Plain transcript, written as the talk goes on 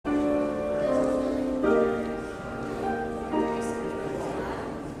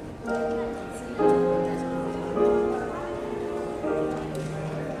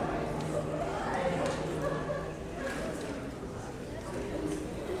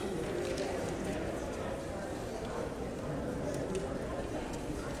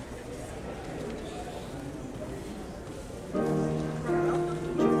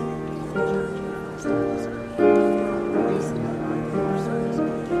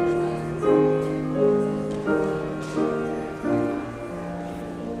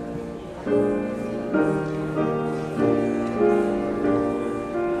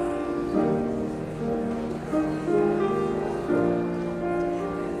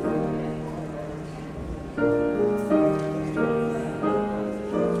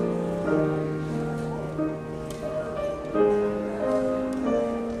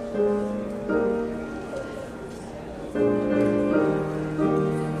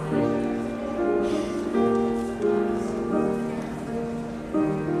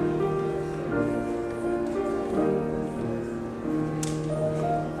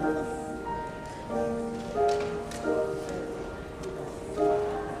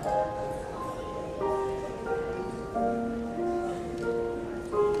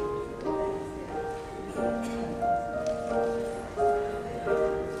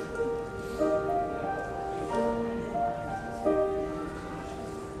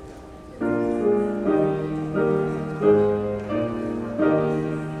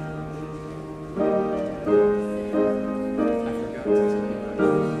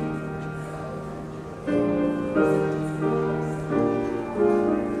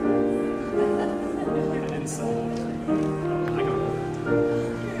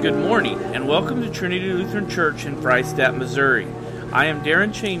Good morning, and welcome to Trinity Lutheran Church in Freistatt, Missouri. I am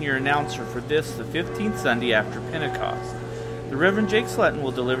Darren Chain, your announcer for this, the 15th Sunday after Pentecost. The Reverend Jake Slutton will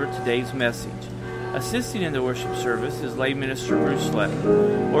deliver today's message. Assisting in the worship service is lay minister Bruce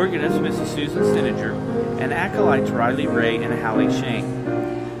Slutton, organist Mrs. Susan Stininger, and acolytes Riley Ray and Hallie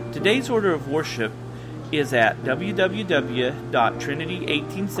Shane. Today's order of worship is at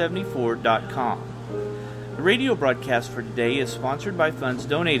www.trinity1874.com. The radio broadcast for today is sponsored by funds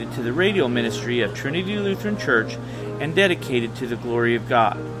donated to the radio ministry of Trinity Lutheran Church and dedicated to the glory of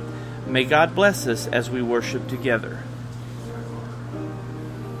God. May God bless us as we worship together.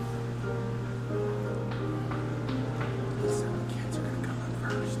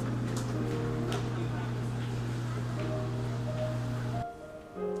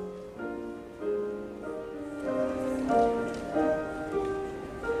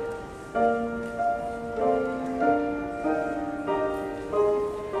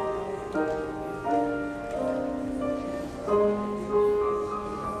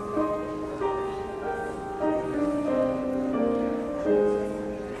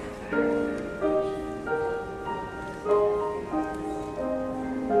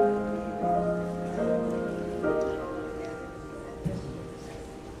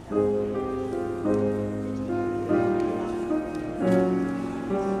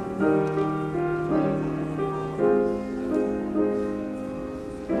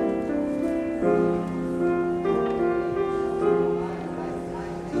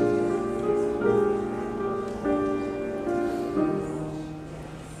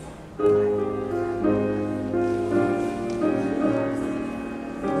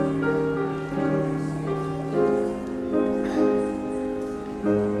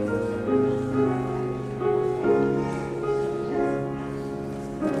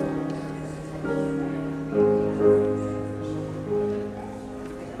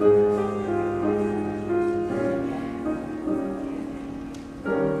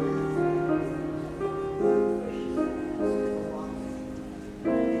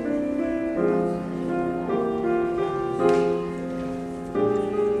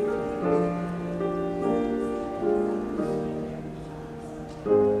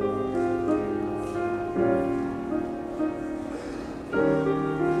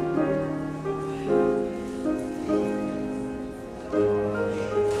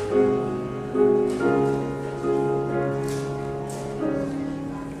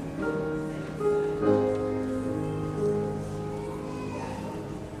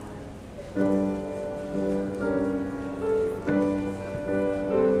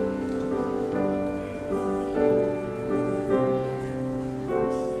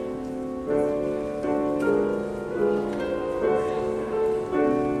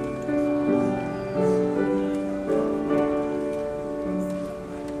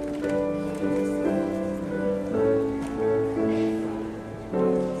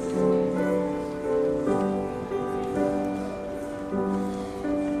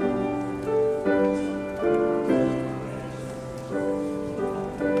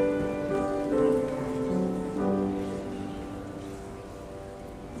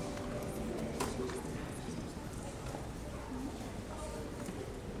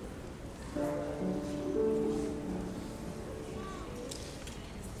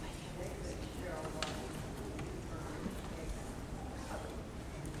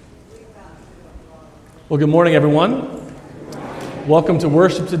 Well, good morning, everyone. Welcome to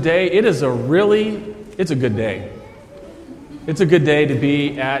worship today. It's a good day. It's a good day to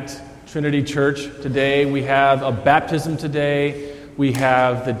be at Trinity Church today. We have a baptism today. We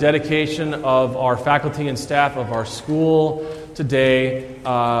have the dedication of our faculty and staff of our school today.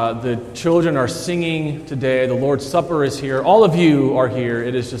 The children are singing today. The Lord's Supper is here. All of you are here.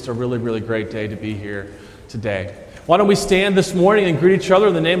 It is just a really, really great day to be here today. Why don't we stand this morning and greet each other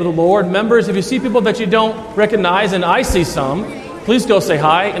in the name of the Lord? Members, if you see people that you don't recognize, and I see some, please go say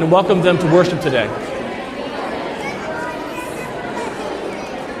hi and welcome them to worship today.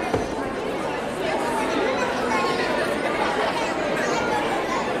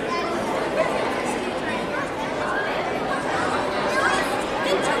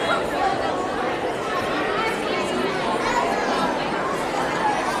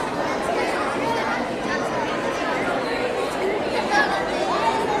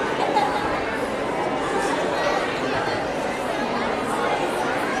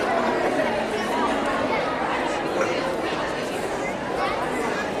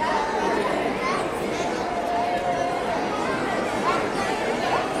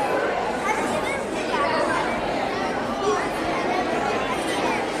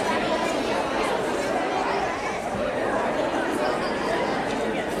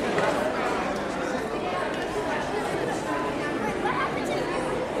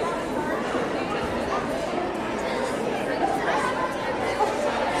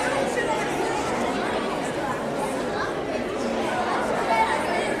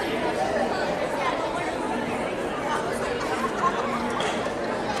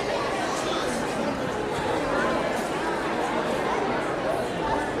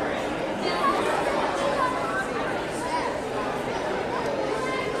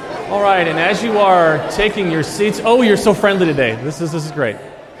 All right, and as you are taking your seats, oh, you're so friendly today. This is great.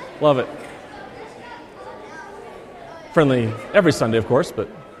 Love it. Friendly every Sunday, of course, but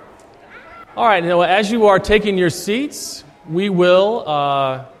all right. Now, as you are taking your seats, we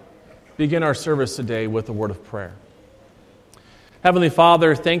will begin our service today with a word of prayer. Heavenly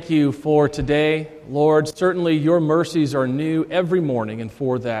Father, thank you for today. Lord, certainly your mercies are new every morning, and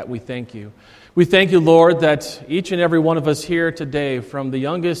for that we thank you. We thank you, Lord, that each and every one of us here today, from the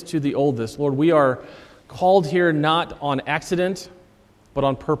youngest to the oldest, Lord, we are called here not on accident, but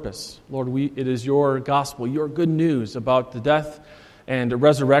on purpose. Lord, it is your gospel, your good news about the death and the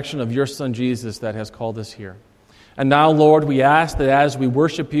resurrection of your Son Jesus that has called us here. And now, Lord, we ask that as we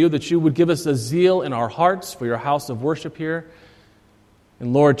worship you, that you would give us a zeal in our hearts for your house of worship here.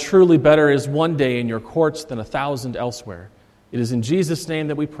 And Lord, truly better is one day in your courts than 1,000 elsewhere. It is in Jesus' name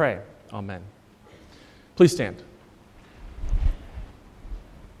that we pray. Amen. Please stand.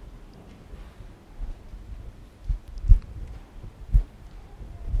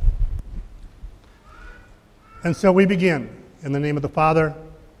 And so we begin in the name of the Father,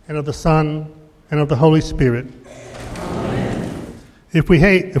 and of the Son, and of the Holy Spirit. Amen. If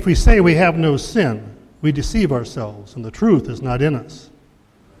we say we have no sin, we deceive ourselves, and the truth is not in us.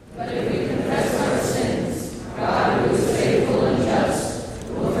 But if we confess our sins, God, who is faithful and just,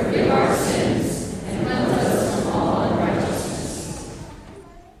 will forgive our sins and cleanse us from all unrighteousness.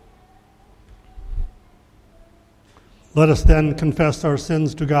 Let us then confess our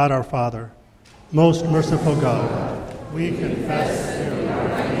sins to God our Father. Most merciful God, we confess that we are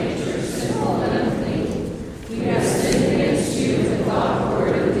by nature sinful and unclean. We have sinned against you in thought,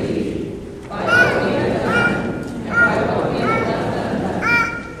 word, and deed, by what we have done, and by what we have left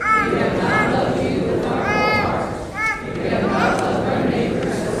undone. We have not loved you with our whole heart. We have not loved our neighbors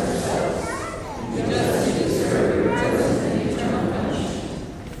as ourselves. We justly deserve your present and eternal punishment.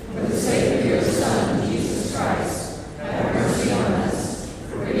 For the sake of your Son, Jesus Christ, have mercy on us.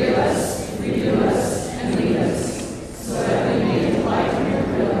 Forgive us. Renew us and lead us, so that we may delight in your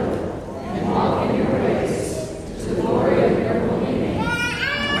will and walk in your ways, to the glory of your holy name.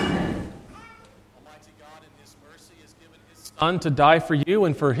 Amen. Almighty God, in his mercy, has given his Son to die for you,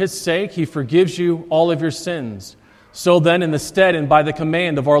 and for his sake he forgives you all of your sins. So then, in the stead and by the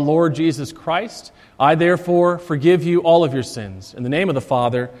command of our Lord Jesus Christ, I therefore forgive you all of your sins. In the name of the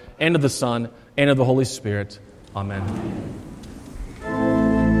Father, and of the Son, and of the Holy Spirit. Amen.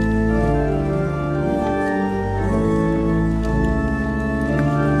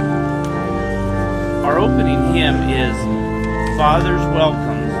 Our opening hymn is Father's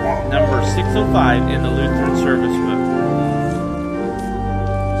Welcomes, number 605 in the Lutheran Service Book.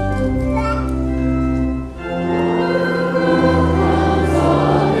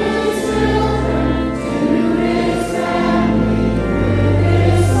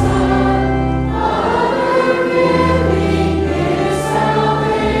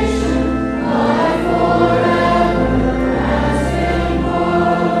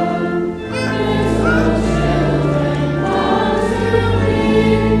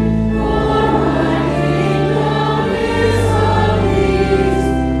 For my kingdom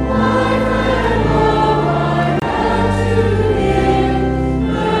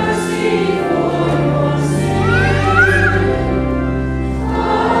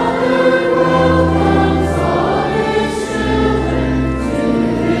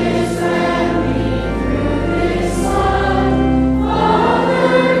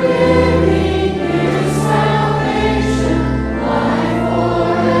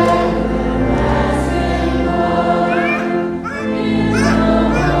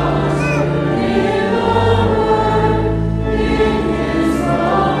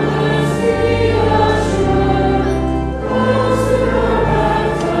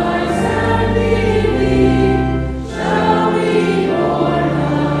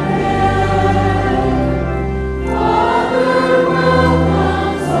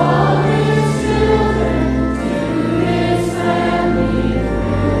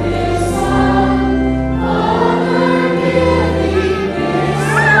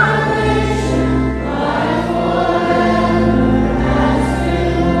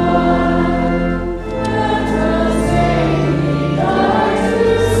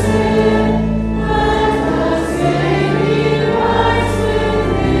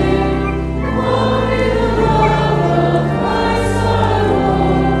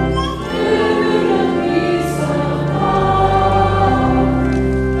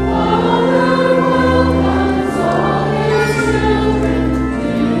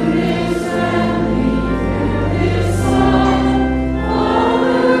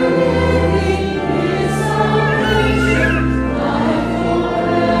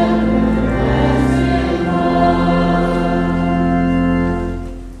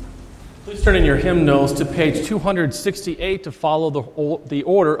hymnals to page 268 to follow the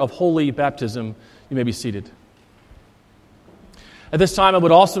order of holy baptism. You may be seated. At this time, I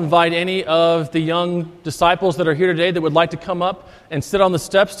would also invite any of the young disciples that are here today that would like to come up and sit on the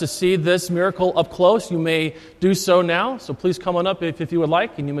steps to see this miracle up close. You may do so now, so please come on up if you would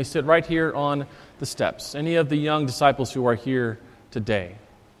like, and you may sit right here on the steps. Any of the young disciples who are here today.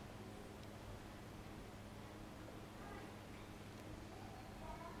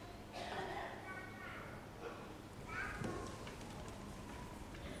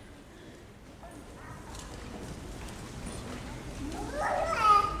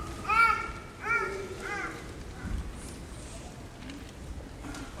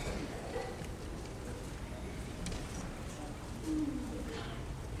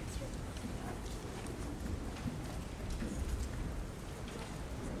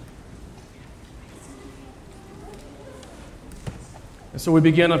 So we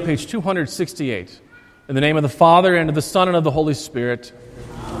begin on page 268. In the name of the Father, and of the Son, and of the Holy Spirit.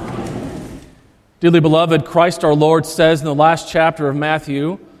 Amen. Dearly beloved, Christ our Lord says in the last chapter of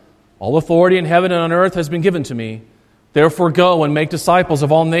Matthew, "All authority in heaven and on earth has been given to me. Therefore go and make disciples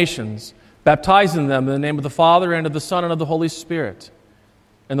of all nations, baptizing them in the name of the Father, and of the Son, and of the Holy Spirit."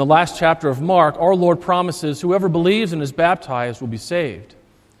 In the last chapter of Mark, our Lord promises whoever believes and is baptized will be saved.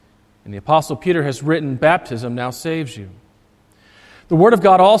 And the Apostle Peter has written, "Baptism now saves you." The Word of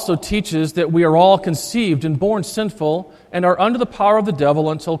God also teaches that we are all conceived and born sinful and are under the power of the devil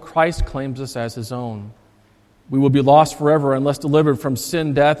until Christ claims us as His own. We will be lost forever unless delivered from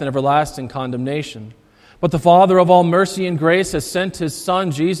sin, death, and everlasting condemnation. But the Father of all mercy and grace has sent His Son,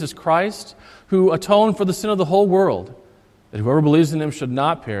 Jesus Christ, who atoned for the sin of the whole world, that whoever believes in Him should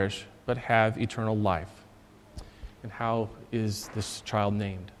not perish, but have eternal life. And how is this child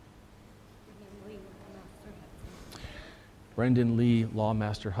named? Brendan Lee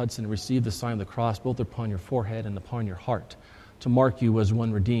Lawmaster Hudson, receive the sign of the cross both upon your forehead and upon your heart, to mark you as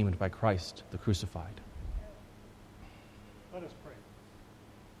one redeemed by Christ the crucified. Let us pray.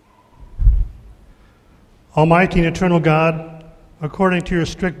 Almighty and eternal God, according to your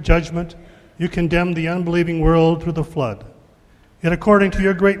strict judgment, you condemned the unbelieving world through the flood. Yet according to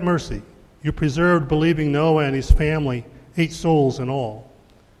your great mercy, you preserved believing Noah and his family, 8 souls in all.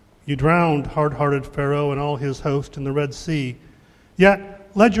 You drowned hard-hearted Pharaoh and all his host in the Red Sea, yet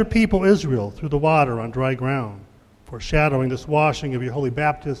led your people Israel through the water on dry ground, foreshadowing this washing of your holy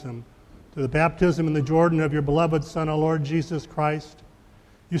baptism to the baptism in the Jordan of your beloved Son, our Lord Jesus Christ.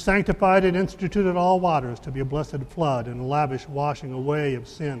 You sanctified and instituted all waters to be a blessed flood and a lavish washing away of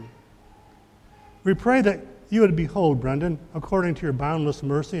sin. We pray that you would behold Brendan according to your boundless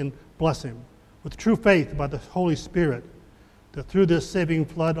mercy and bless him with true faith by the Holy Spirit, that through this saving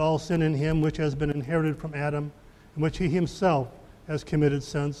flood all sin in him which has been inherited from Adam, and which he himself has committed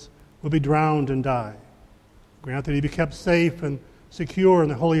since, will be drowned and die. Grant that he be kept safe and secure in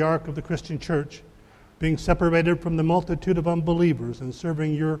the holy ark of the Christian church, being separated from the multitude of unbelievers and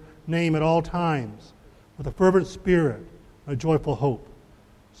serving your name at all times with a fervent spirit and a joyful hope,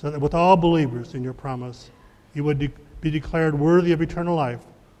 so that with all believers in your promise he would be declared worthy of eternal life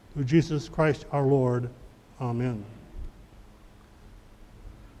through Jesus Christ our Lord. Amen.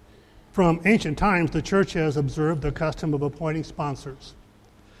 From ancient times, the church has observed the custom of appointing sponsors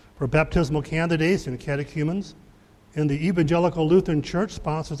for baptismal candidates and catechumens. In the evangelical Lutheran Church,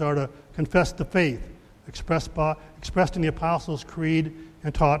 sponsors are to confess the faith expressed in the Apostles' Creed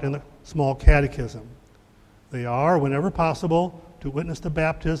and taught in the small catechism. They are, whenever possible, to witness the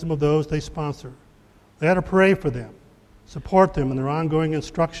baptism of those they sponsor. They are to pray for them, support them in their ongoing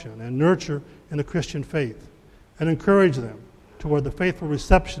instruction and nurture in the Christian faith, and encourage them toward the faithful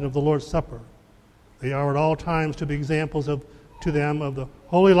reception of the Lord's Supper. They are at all times to be examples to them of the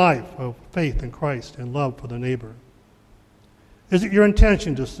holy life of faith in Christ and love for the neighbor. Is it your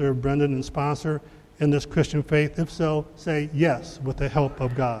intention to serve Brendan and sponsor in this Christian faith? If so, say yes with the help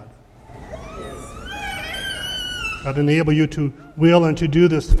of God. God enable you to will and to do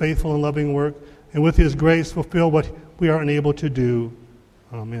this faithful and loving work, and with His grace fulfill what we are unable to do.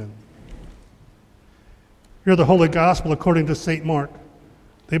 Amen. Hear the Holy Gospel according to St. Mark.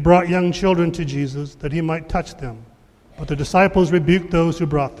 They brought young children to Jesus that He might touch them, but the disciples rebuked those who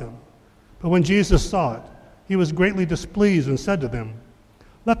brought them. But when Jesus saw it, He was greatly displeased and said to them,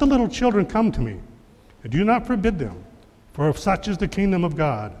 "Let the little children come to me, and do not forbid them, for of such is the kingdom of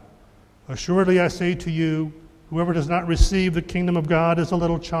God. Assuredly I say to you, whoever does not receive the kingdom of God as a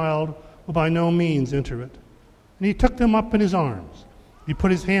little child will by no means enter it." And He took them up in His arms. He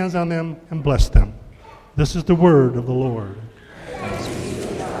put His hands on them and blessed them. This is the word of the Lord.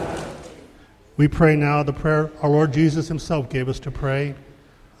 We pray now the prayer our Lord Jesus Himself gave us to pray.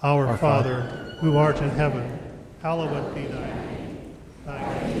 Our Father, who art in heaven, hallowed be thy name.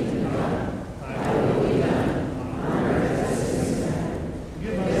 Thy kingdom come, thy will be done, on earth as it is in heaven.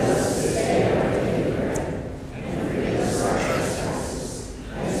 Give us this day our daily bread, and forgive us our trespasses,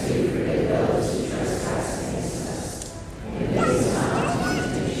 as we forgive those who trespass against us. And lead us not into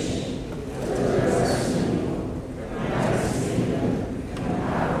temptation, but deliver us from evil. For thine is the kingdom, and the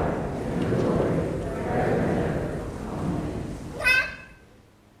power, and the glory, forever and ever. Amen.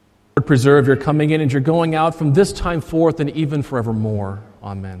 Lord, preserve your coming in and your going out from this time forth and even forevermore.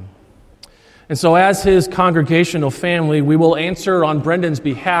 Amen. And so as his congregational family, we will answer on Brendan's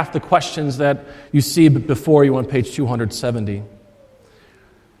behalf the questions that you see before you on page 270.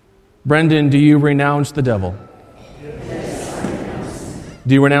 Brendan, do you renounce the devil? Yes, I renounce.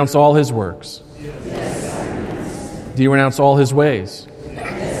 Do you renounce all his works? Yes, I renounce. Do you renounce all his ways?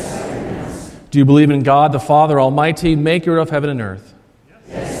 Yes, I renounce. Do you believe in God the Father Almighty, maker of heaven and earth?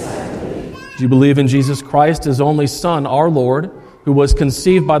 Yes, I believe. Do you believe in Jesus Christ, his only Son, our Lord, who was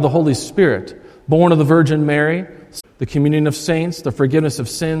conceived by the Holy Spirit, born of the Virgin Mary, the communion of saints, the forgiveness of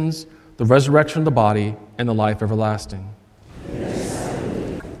sins, the resurrection of the body, and the life everlasting? Yes, I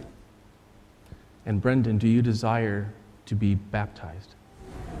believe. And Brendan, do you desire to be baptized?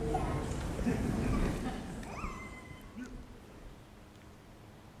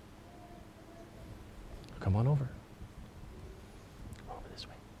 Come on over. Come over this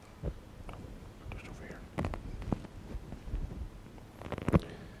way. Just over here.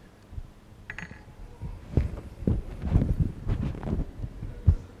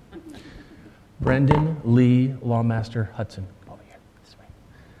 Brendan Lee Lawmaster Hudson. Over here, this way.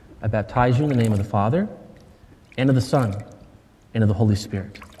 I baptize you in the name of the Father, and of the Son, and of the Holy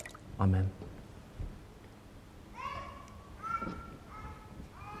Spirit. Amen. Here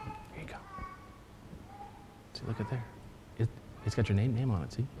you go. See, look at there. It's got your name on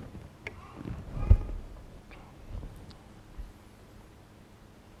it, see?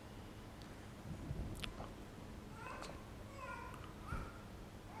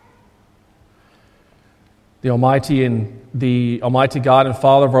 The Almighty God and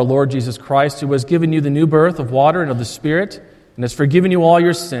Father of our Lord Jesus Christ, who has given you the new birth of water and of the Spirit, and has forgiven you all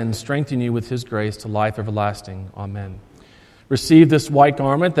your sins, strengthen you with his grace to life everlasting. Amen. Receive this white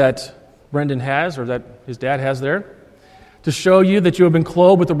garment that Brendan has, or that his dad has there, to show you that you have been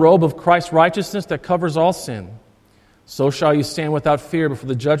clothed with the robe of Christ's righteousness that covers all sin. So shall you stand without fear before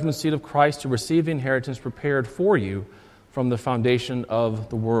the judgment seat of Christ to receive the inheritance prepared for you from the foundation of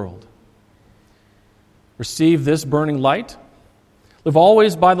the world. Receive this burning light. Live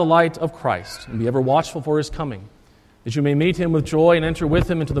always by the light of Christ, and be ever watchful for his coming, that you may meet him with joy and enter with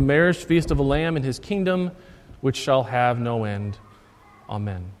him into the marriage feast of the Lamb in his kingdom, which shall have no end.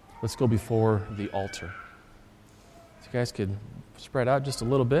 Amen. Let's go before the altar. If you guys could spread out just a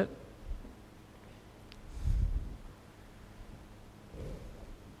little bit.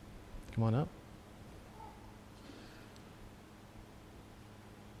 Come on up.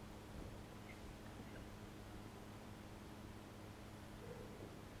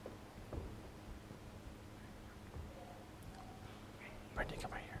 Brendan,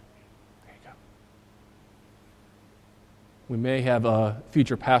 come right here. There you go. We may have a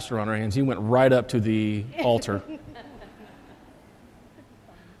future pastor on our hands. He went right up to the altar.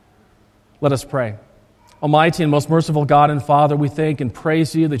 Let us pray. Almighty and most merciful God and Father, we thank and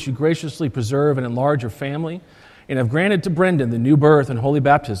praise you that you graciously preserve and enlarge your family and have granted to Brendan the new birth and holy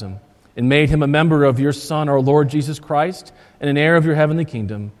baptism and made him a member of your Son, our Lord Jesus Christ, and an heir of your heavenly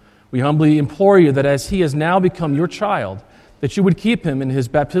kingdom. We humbly implore you that as he has now become your child, that you would keep him in his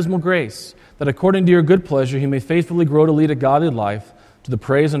baptismal grace, that according to your good pleasure he may faithfully grow to lead a godly life to the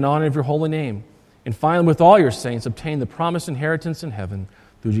praise and honor of your holy name, and finally with all your saints obtain the promised inheritance in heaven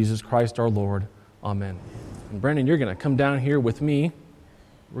through Jesus Christ our Lord. Amen. And Brendan, you're going to come down here with me.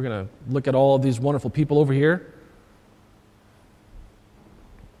 We're going to look at all of these wonderful people over here.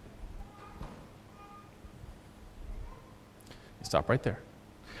 Stop right there.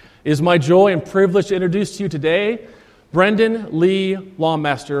 It is my joy and privilege to introduce to you today Brendan Lee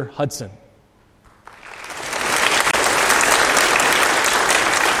Lawmaster Hudson.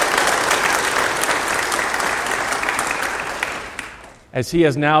 As he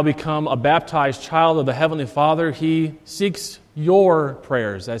has now become a baptized child of the Heavenly Father, he seeks your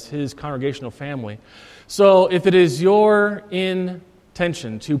prayers as his congregational family. So if it is your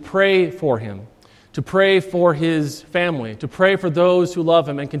intention to pray for him, to pray for his family, to pray for those who love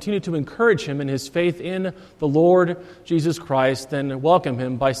him, and continue to encourage him in his faith in the Lord Jesus Christ, then welcome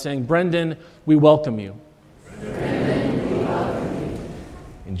him by saying, Brendan, we welcome you. Brendan, we welcome you.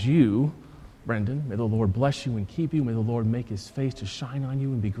 And you Brendan. May the Lord bless you and keep you. May the Lord make his face to shine on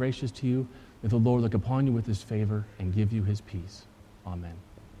you and be gracious to you. May the Lord look upon you with his favor and give you his peace. Amen.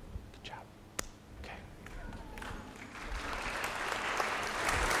 Good job. Okay.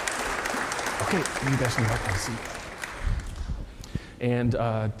 Okay, you guys can have a seat. And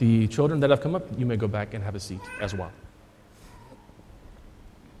the children that have come up, you may go back and have a seat as well.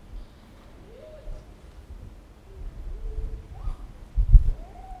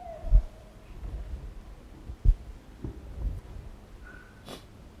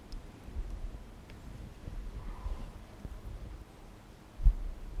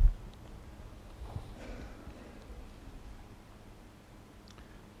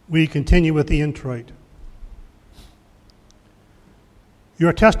 We continue with the introit.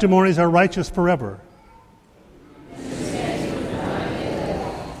 Your testimonies are righteous forever.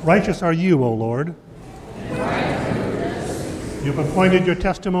 Righteous are you, O Lord. You've appointed your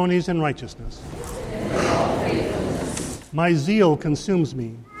testimonies in righteousness. My zeal consumes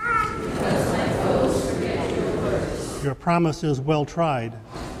me. Your promise is well tried.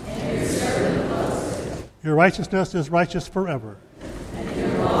 Your righteousness is righteous forever.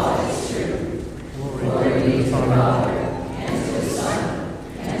 Glory be to the Father, and to the Son,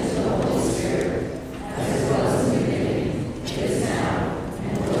 and to the Holy Spirit, as it was in the beginning, is now,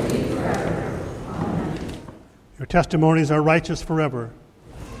 and will be forever. Amen. Your testimonies are righteous forever.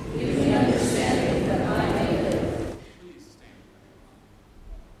 Give me understanding that I may live.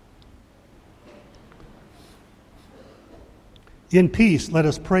 In peace, let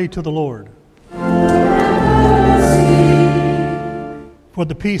us pray to the Lord. For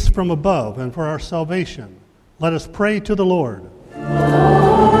the peace from above and for our salvation, let us pray to the Lord.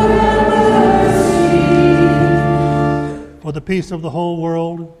 For the peace of the whole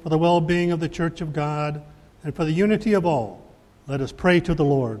world, for the well-being of the Church of God, and for the unity of all, let us pray to the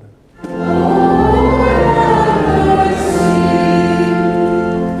Lord.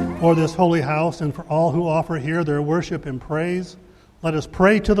 For this holy house and for all who offer here their worship and praise, let us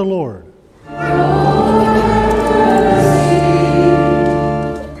pray to the Lord.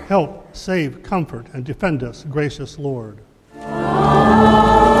 Help, save, comfort, and defend us, gracious Lord.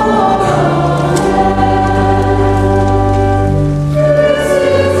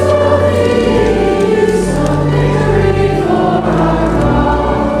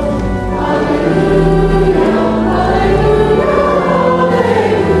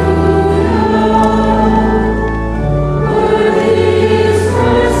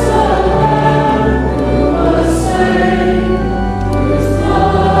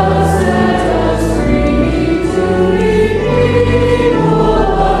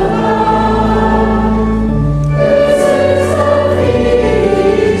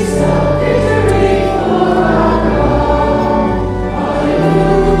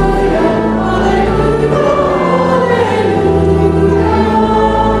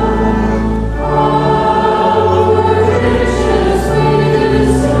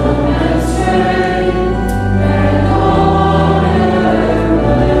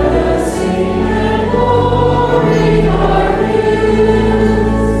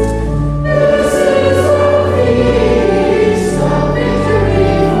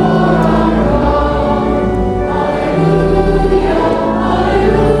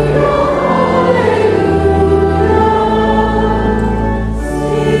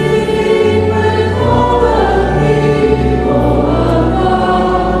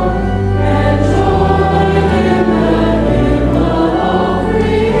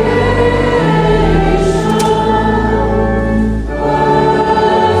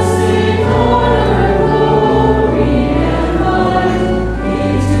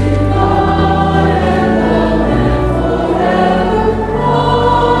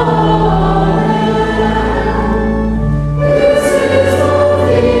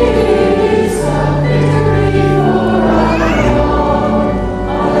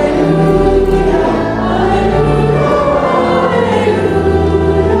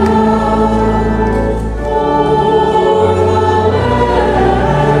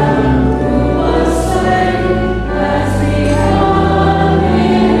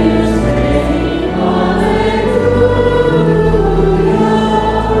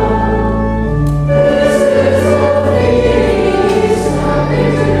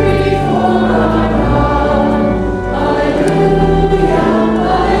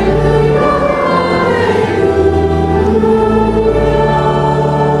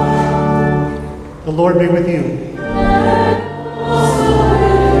 The Lord be with you.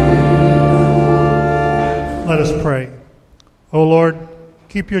 Let us pray. O Lord,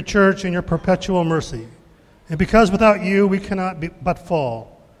 keep your church in your perpetual mercy. And because without you we cannot but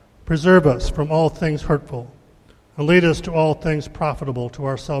fall, Preserve us from all things hurtful, and lead us to all things profitable to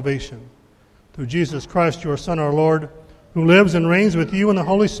our salvation. Through Jesus Christ, your Son, our Lord, who lives and reigns with you in the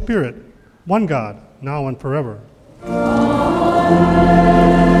Holy Spirit, one God, now and forever.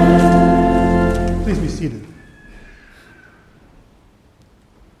 Please be seated.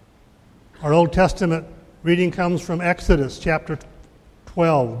 Our Old Testament reading comes from Exodus chapter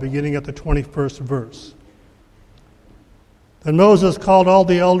 12, beginning at the 21st verse. Then Moses called all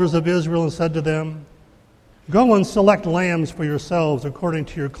the elders of Israel and said to them, "Go and select lambs for yourselves according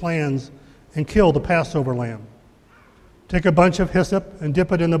to your clans and kill the Passover lamb. Take a bunch of hyssop and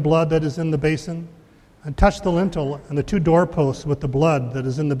dip it in the blood that is in the basin, and touch the lintel and the 2 doorposts with the blood that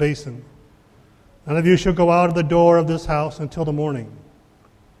is in the basin. None of you shall go out of the door of this house until the morning.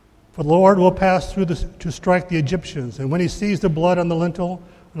 For the Lord will pass through to strike the Egyptians, and when he sees the blood on the lintel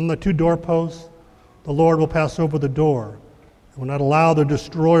and on the 2 doorposts, the Lord will pass over the door, and will not allow the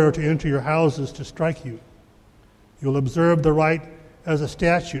destroyer to enter your houses to strike you. You will observe the rite as a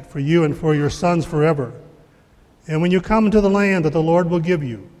statute for you and for your sons forever. And when you come into the land that the Lord will give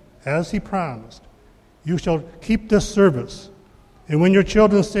you, as he promised, you shall keep this service. And when your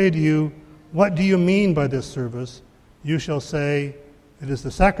children say to you, 'What do you mean by this service?' you shall say, 'It is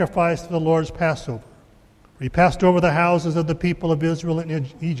the sacrifice of the Lord's Passover. For he passed over the houses of the people of Israel in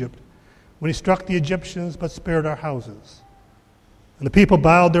Egypt, when he struck the Egyptians but spared our houses.' And the people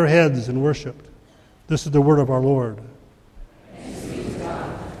bowed their heads and worshipped. This is the word of our Lord. Thanks be to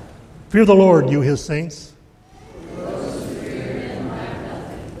God. Fear the Lord, you his saints. For those who fear him lack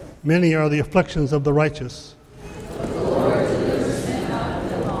nothing. Many are the afflictions of the righteous, But the Lord delivers him out of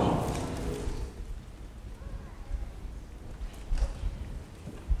them all.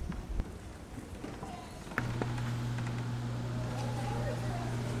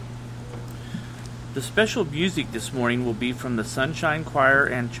 The special music this morning will be from the Sunshine Choir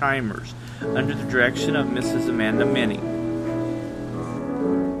and Chimers, under the direction of Mrs. Amanda Minnie.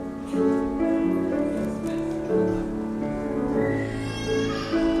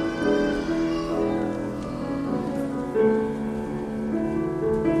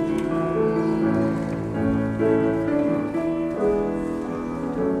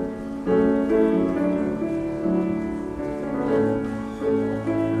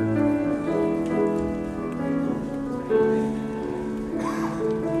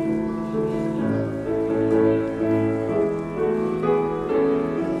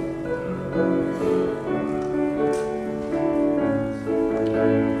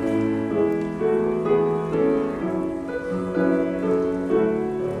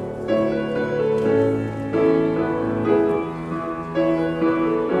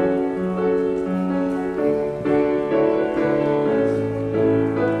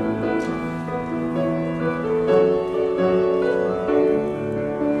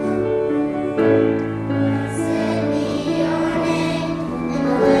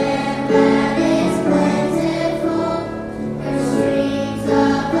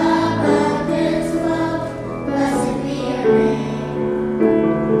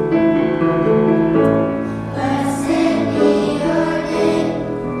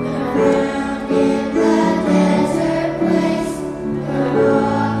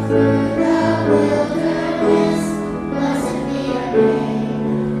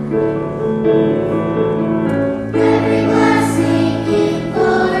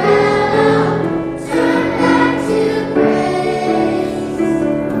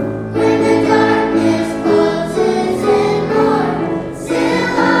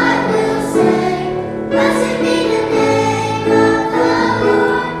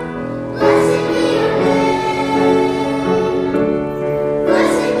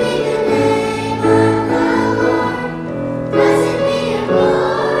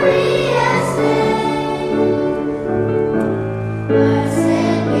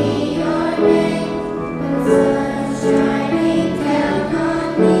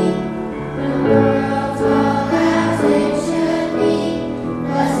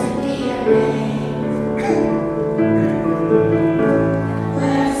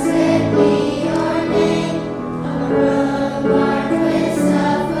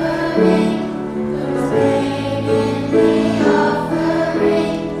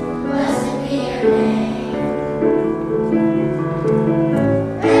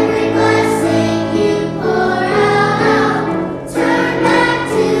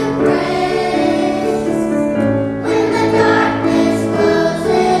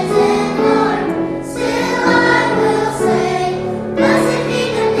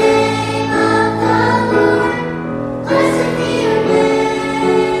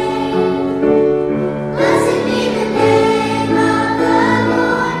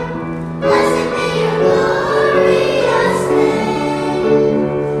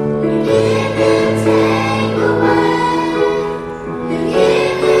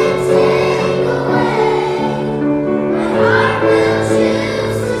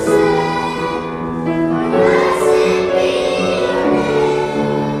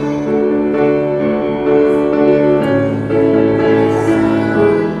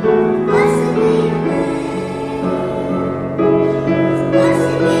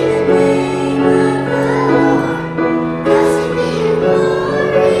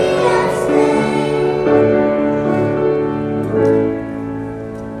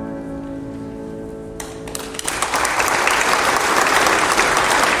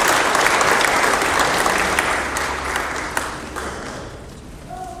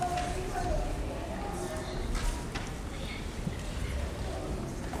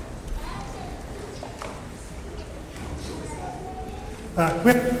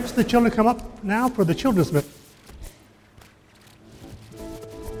 We ask the children come up now for the children's ministry.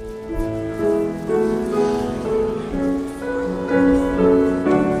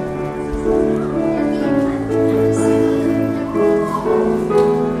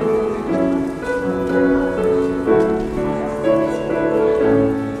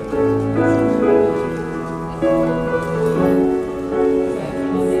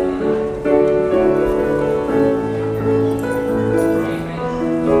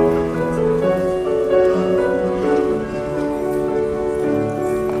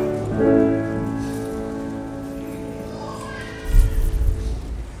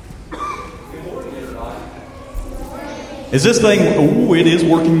 Is this thing, oh, it is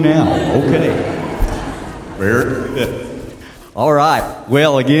working now. Okay. Very good. All right.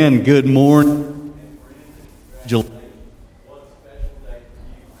 Well, again, good morning.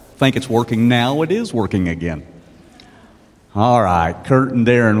 Think it's working now? It is working again. All right. Kurt and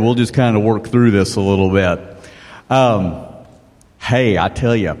Darren, we'll just kind of work through this a little bit. Hey, I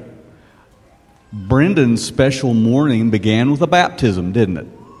tell you, Brendan's special morning began with a baptism, didn't it?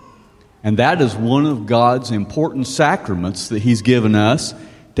 And that is one of God's important sacraments that He's given us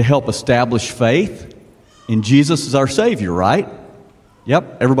to help establish faith in Jesus as our Savior, right?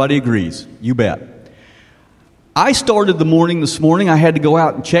 Yep, everybody agrees. You bet. I started the morning this morning. I had to go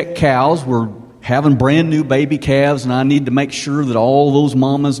out and check cows. We're having brand new baby calves, and I need to make sure that all those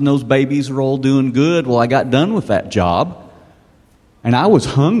mamas and those babies are all doing good. Well, I got done with that job, and I was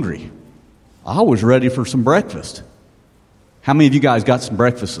hungry. I was ready for some breakfast. How many of you guys got some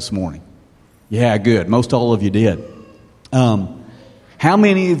breakfast this morning? Yeah, good. Most all of you did. How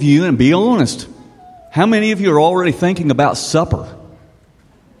many of you, and be honest, how many of you are already thinking about supper?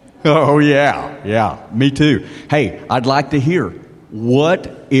 Oh, yeah, me too. Hey, I'd like to hear,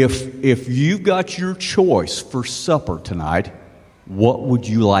 what if you got your choice for supper tonight, what would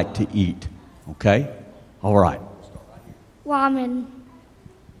you like to eat? Okay? All right. Ramen.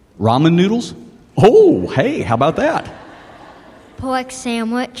 Ramen noodles? Oh, hey, how about that? Pork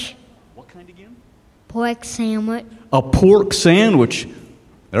sandwich. What kind again? Pork sandwich. A pork sandwich.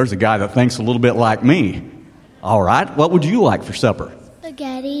 There's a guy that thinks a little bit like me. All right, what would you like for supper?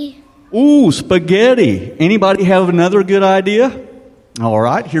 Spaghetti. Ooh, spaghetti. Anybody have another good idea? All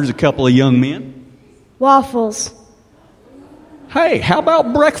right, here's a couple of young men. Waffles. Hey, how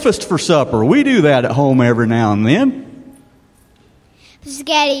about breakfast for supper? We do that at home every now and then.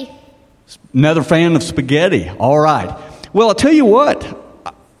 Spaghetti. Another fan of spaghetti. All right. Well, I'll tell you what.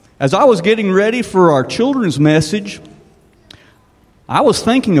 As I was getting ready for our children's message, I was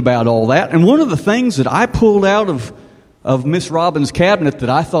thinking about all that, and one of the things that I pulled out of Miss Robbins' cabinet that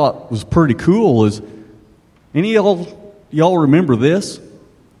I thought was pretty cool is, any of y'all remember this?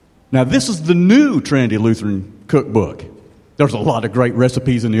 Now, this is the new Trinity Lutheran cookbook. There's a lot of great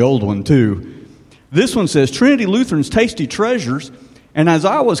recipes in the old one, too. This one says, Trinity Lutheran's Tasty Treasures, and as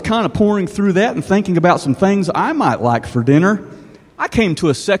I was kind of pouring through that and thinking about some things I might like for dinner, I came to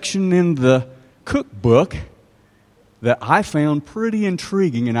a section in the cookbook that I found pretty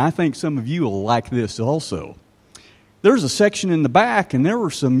intriguing, and I think some of you will like this also. There's a section in the back, and there were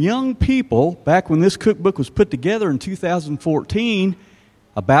some young people, back when this cookbook was put together in 2014,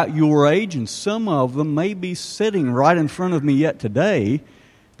 about your age, and some of them may be sitting right in front of me yet today,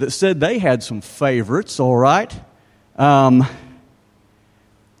 that said they had some favorites, all right? Young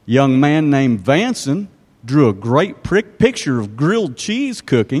man named Vanson drew a great picture of grilled cheese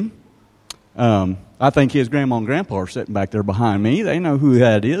cooking. I think his grandma and grandpa are sitting back there behind me. They know who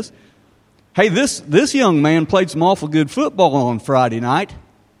that is. Hey, this young man played some awful good football on Friday night.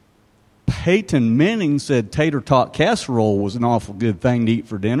 Peyton Manning said tater tot casserole was an awful good thing to eat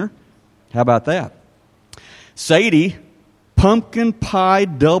for dinner. How about that? Sadie, pumpkin pie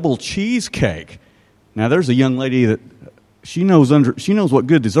double cheesecake. Now, there's a young lady that she knows what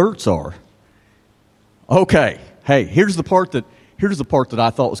good desserts are. Okay, hey, here's the part that I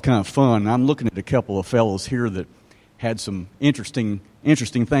thought was kind of fun. I'm looking at a couple of fellows here that had some interesting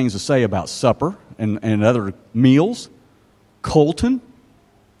things to say about supper and other meals. Colton,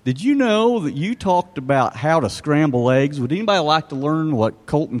 did you know that you talked about how to scramble eggs? Would anybody like to learn what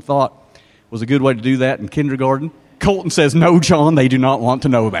Colton thought was a good way to do that in kindergarten? Colton says, no, John, they do not want to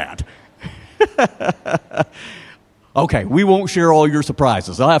know that. Okay, we won't share all your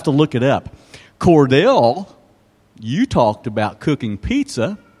surprises. I'll have to look it up. Cordell, you talked about cooking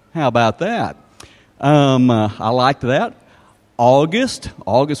pizza. How about that? I liked that. August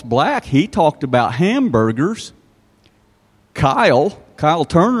Black, he talked about hamburgers. Kyle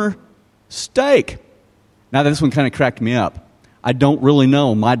Turner, steak. Now, this one kind of cracked me up. I don't really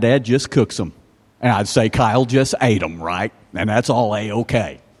know. My dad just cooks them. And I'd say Kyle just ate them, right? And that's all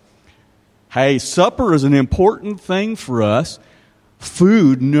A-okay. Hey, supper is an important thing for us.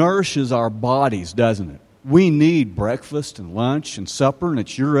 Food nourishes our bodies, doesn't it? We need breakfast and lunch and supper, and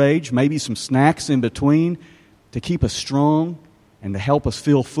at your age, maybe some snacks in between to keep us strong and to help us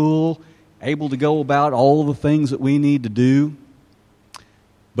feel full, able to go about all the things that we need to do.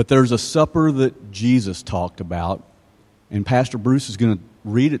 But there's a supper that Jesus talked about, and Pastor Bruce is going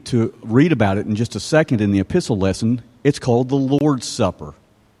to read about it in just a second in the epistle lesson. It's called the Lord's Supper.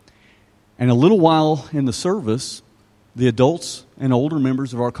 And a little while in the service, the adults and older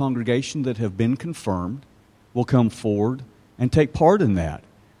members of our congregation that have been confirmed will come forward and take part in that.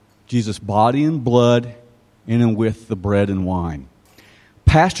 Jesus' body and blood in and with the bread and wine.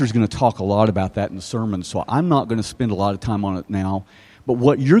 Pastor's going to talk a lot about that in the sermon, so I'm not going to spend a lot of time on it now. But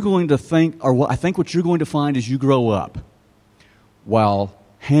what you're going to think, or what I think what you're going to find as you grow up, while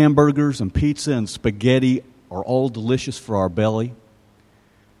hamburgers and pizza and spaghetti are all delicious for our belly,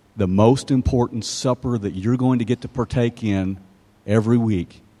 the most important supper that you're going to get to partake in every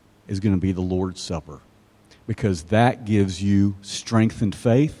week is going to be the Lord's Supper, because that gives you strengthened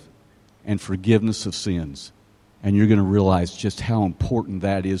faith and forgiveness of sins. And you're going to realize just how important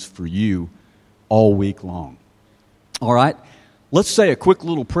that is for you all week long. All right, let's say a quick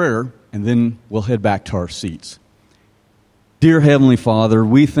little prayer, and then we'll head back to our seats. Dear Heavenly Father,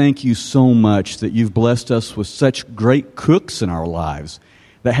 we thank you so much that you've blessed us with such great cooks in our lives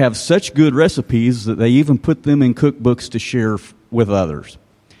that have such good recipes that they even put them in cookbooks to share with others.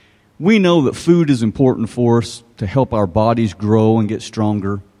 We know that food is important for us to help our bodies grow and get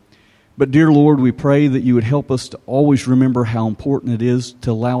stronger. But dear Lord, we pray that you would help us to always remember how important it is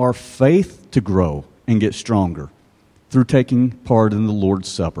to allow our faith to grow and get stronger through taking part in the Lord's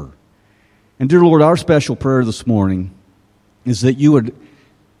Supper. And dear Lord, our special prayer this morning is that you would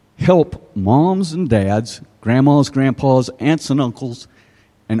help moms and dads, grandmas, grandpas, aunts and uncles,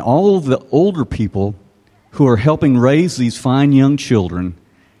 and all of the older people who are helping raise these fine young children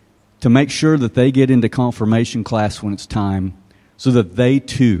to make sure that they get into confirmation class when it's time, so that they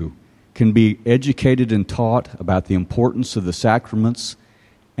too can be educated and taught about the importance of the sacraments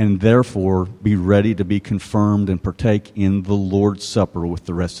and therefore be ready to be confirmed and partake in the Lord's Supper with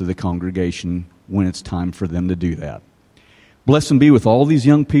the rest of the congregation when it's time for them to do that. Bless and be with all these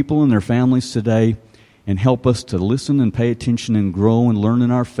young people and their families today, and help us to listen and pay attention and grow and learn in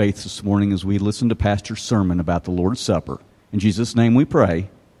our faith this morning as we listen to Pastor's sermon about the Lord's Supper. In Jesus' name we pray,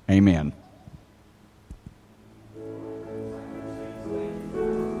 amen.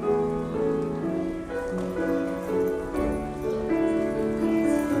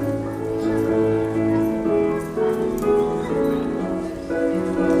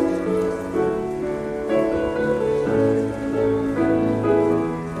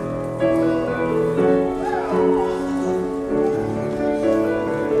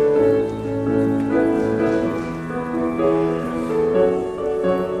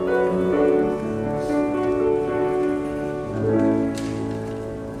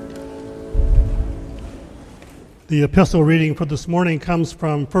 The epistle reading for this morning comes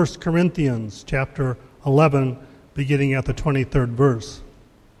from 1 Corinthians chapter 11, beginning at the 23rd verse.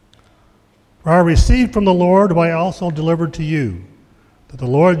 For I received from the Lord what I also delivered to you, that the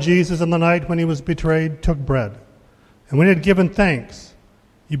Lord Jesus, on the night when he was betrayed, took bread. And when he had given thanks,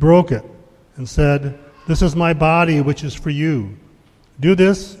 he broke it and said, "This is my body, which is for you. Do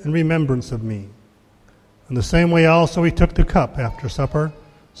this in remembrance of me." In the same way also he took the cup after supper,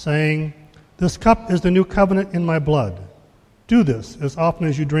 saying, "This cup is the new covenant in my blood. Do this as often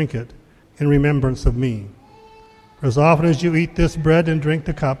as you drink it in remembrance of me. For as often as you eat this bread and drink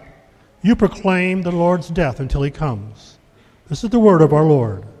the cup, you proclaim the Lord's death until he comes." This is the word of our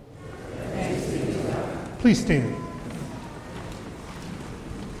Lord. Please stand.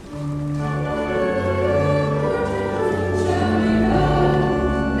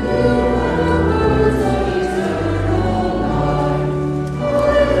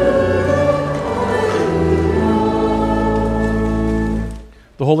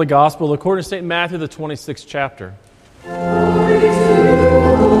 The Holy Gospel according to St. Matthew, the 26th chapter.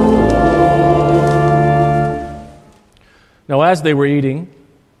 Now as they were eating,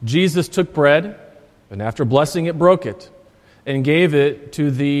 Jesus took bread, and after blessing it, broke it, and gave it to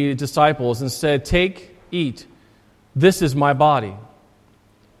the disciples, and said, "Take, eat, this is my body."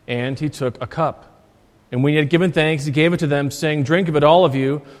 And he took a cup. And when he had given thanks, he gave it to them, saying, "Drink of it, all of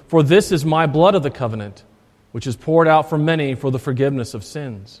you, for this is my blood of the covenant, which is poured out for many for the forgiveness of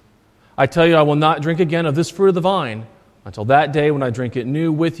sins. I tell you, I will not drink again of this fruit of the vine until that day when I drink it new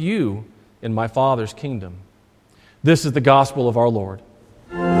with you in my Father's kingdom." This is the gospel of our Lord.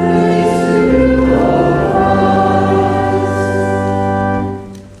 Praise to you,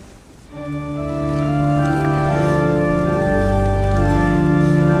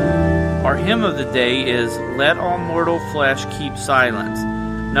 today is Let All Mortal Flesh Keep Silence,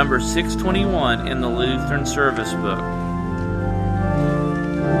 number 621 in the Lutheran Service Book.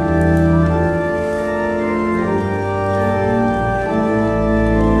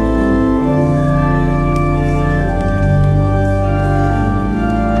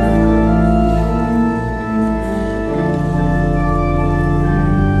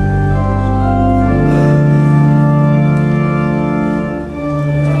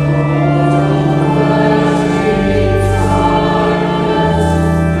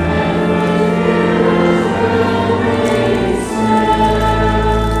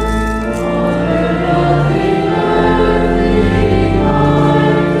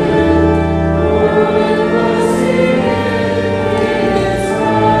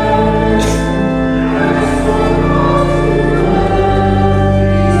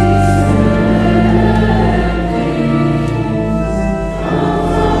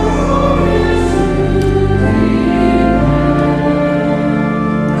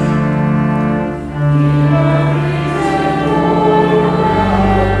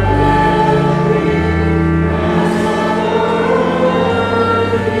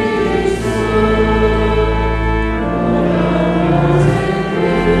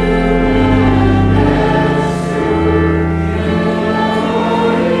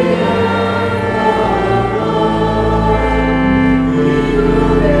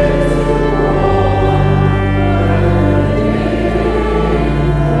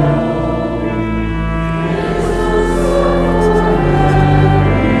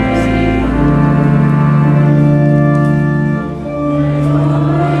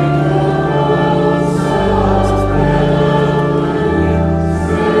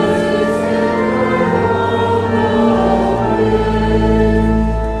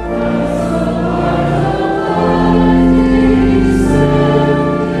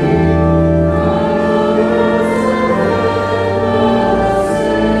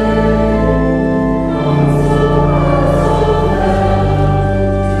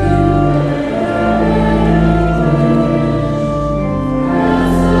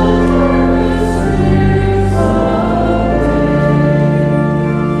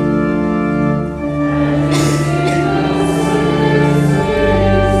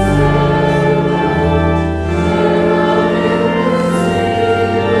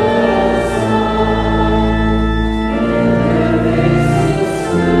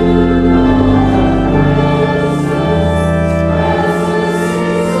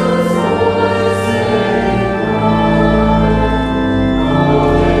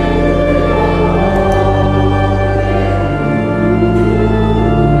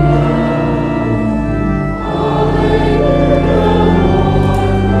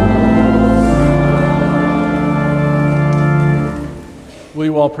 Will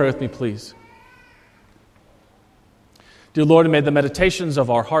you all pray with me, please? Dear Lord, may the meditations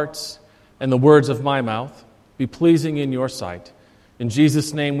of our hearts and the words of my mouth be pleasing in your sight. In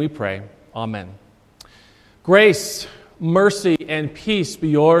Jesus' name we pray. Amen. Grace, mercy, and peace be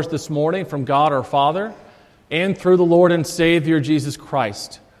yours this morning from God our Father and through the Lord and Savior Jesus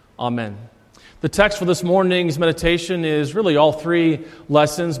Christ. Amen. The text for this morning's meditation is really all three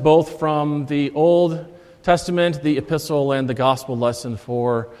lessons, both from the Old Testament, the epistle, and the gospel lesson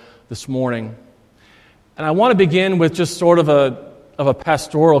for this morning. And I want to begin with just sort of a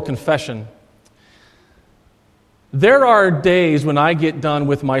pastoral confession. There are days when I get done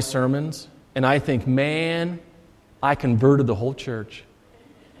with my sermons and I think, man, I converted the whole church.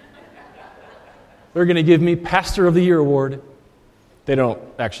 They're going to give me Pastor of the Year award. They don't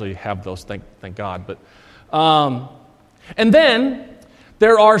actually have those, thank God. But and then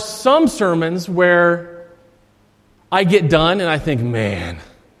there are some sermons where I get done and I think, man,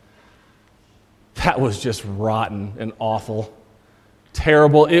 that was just rotten and awful,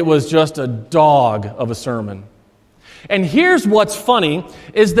 terrible. It was just a dog of a sermon. And here's what's funny,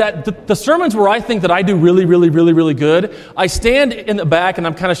 is that the sermons where I think that I do really, really, really, really good, I stand in the back and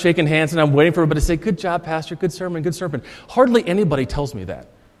I'm kind of shaking hands and I'm waiting for everybody to say, good job, Pastor, good sermon, good sermon. Hardly anybody tells me that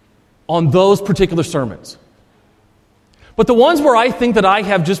on those particular sermons. But the ones where I think that I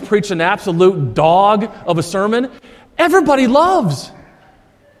have just preached an absolute dog of a sermon, everybody loves.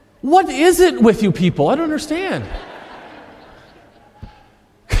 What is it with you people? I don't understand.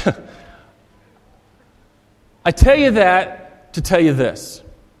 I tell you that to tell you this.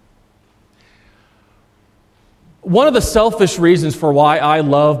 One of the selfish reasons for why I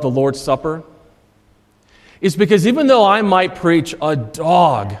love the Lord's Supper is because even though I might preach a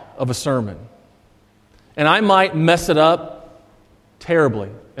dog of a sermon, and I might mess it up terribly,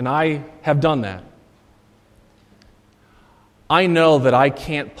 and I have done that, I know that I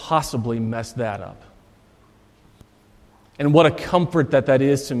can't possibly mess that up. And what a comfort that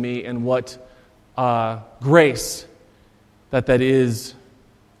is to me, and what grace that is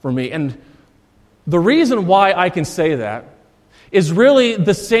for me. And the reason why I can say that is really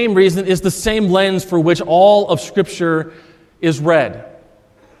the same reason, is the same lens for which all of Scripture is read.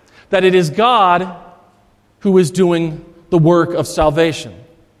 That it is God who is doing the work of salvation.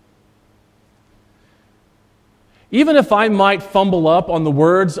 Even if I might fumble up on the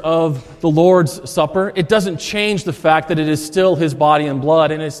words of the Lord's Supper, it doesn't change the fact that it is still His body and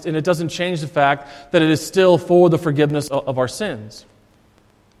blood, and it doesn't change the fact that it is still for the forgiveness of our sins.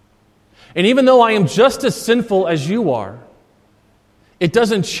 And even though I am just as sinful as you are, it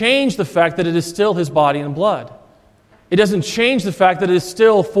doesn't change the fact that it is still His body and blood. It doesn't change the fact that it is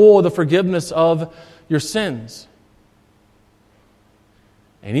still for the forgiveness of your sins.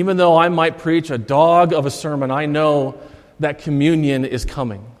 And even though I might preach a dog of a sermon, I know that communion is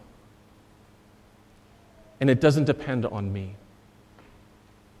coming. And it doesn't depend on me.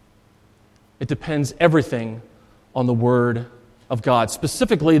 It depends everything on the Word of God.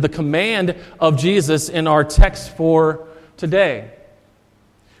 Specifically, the command of Jesus in our text for today,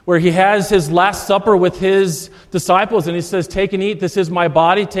 where He has His Last Supper with His disciples, and He says, "Take and eat, this is my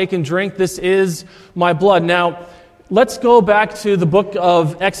body. Take and drink, this is my blood." Now, let's go back to the book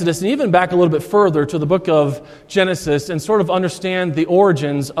of Exodus, and even back a little bit further to the book of Genesis, and sort of understand the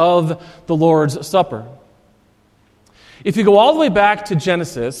origins of the Lord's Supper. If you go all the way back to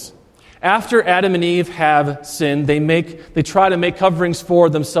Genesis, after Adam and Eve have sinned, they try to make coverings for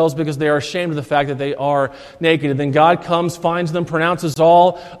themselves because they are ashamed of the fact that they are naked. And then God comes, finds them, pronounces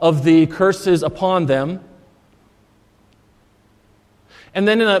all of the curses upon them. And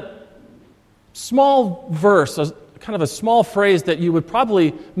then in a small verse, kind of a small phrase that you would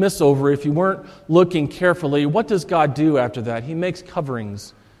probably miss over if you weren't looking carefully, what does God do after that? He makes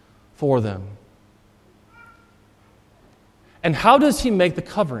coverings for them. And how does He make the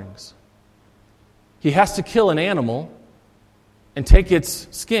coverings? He has to kill an animal and take its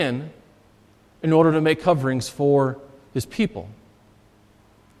skin in order to make coverings for His people.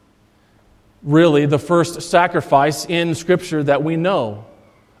 Really, the first sacrifice in Scripture that we know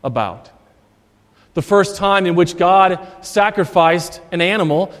about. The first time in which God sacrificed an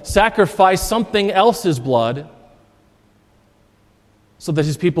animal, sacrificed something else's blood, so that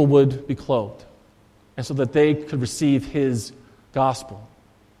His people would be clothed, and so that they could receive His gospel.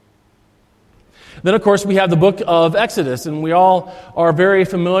 Then, of course, we have the book of Exodus, and we all are very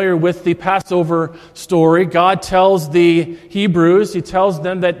familiar with the Passover story. God tells the Hebrews, He tells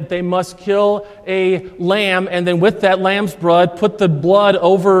them that they must kill a lamb, and then with that lamb's blood, put the blood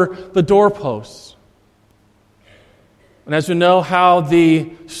over the doorposts. And as we know how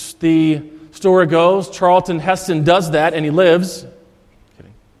the story goes, Charlton Heston does that, and he lives.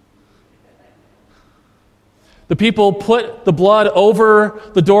 Kidding. The people put the blood over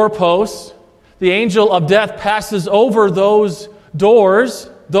the doorposts. The angel of death passes over those doors,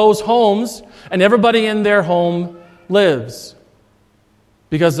 those homes, and everybody in their home lives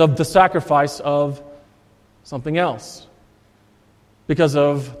because of the sacrifice of something else, because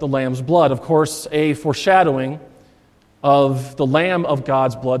of the lamb's blood. Of course, a foreshadowing of the Lamb of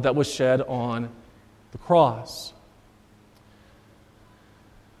God's blood that was shed on the cross.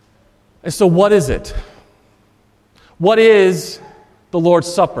 And so what is it? What is the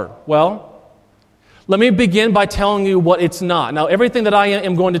Lord's Supper? Well, let me begin by telling you what it's not. Now, everything that I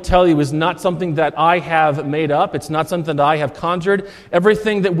am going to tell you is not something that I have made up. It's not something that I have conjured.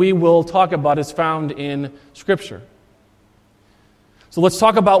 Everything that we will talk about is found in Scripture. So let's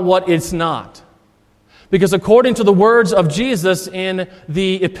talk about what it's not. Because according to the words of Jesus in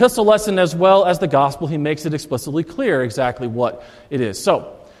the epistle lesson as well as the gospel, He makes it explicitly clear exactly what it is.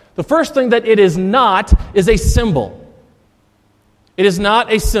 So, the first thing that it is not is a symbol. It is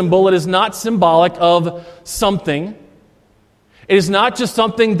not a symbol. It is not symbolic of something. It is not just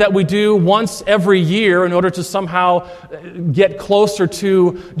something that we do once every year in order to somehow get closer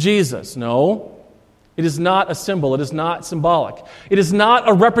to Jesus. No, it is not a symbol. It is not symbolic. It is not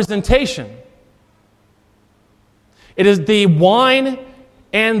a representation. It is the wine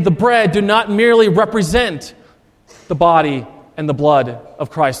and the bread do not merely represent the body and the blood of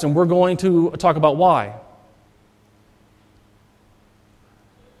Christ. And we're going to talk about why.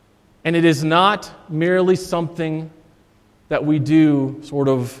 And it is not merely something that we do sort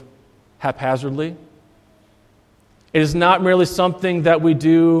of haphazardly. It is not merely something that we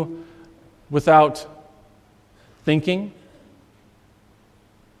do without thinking.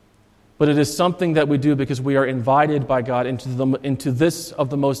 But it is something that we do because we are invited by God into this of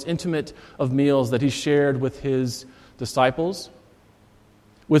the most intimate of meals that He shared with His disciples.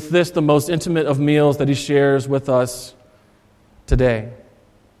 With this, the most intimate of meals that he shares with us today.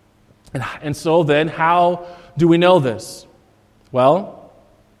 And so then, how do we know this? Well,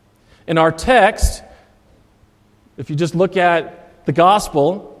 in our text, if you just look at the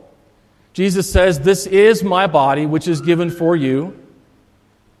gospel, Jesus says, "This is my body, which is given for you."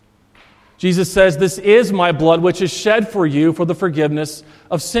 Jesus says, "This is my blood, which is shed for you for the forgiveness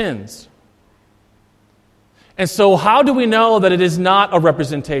of sins." And so how do we know that it is not a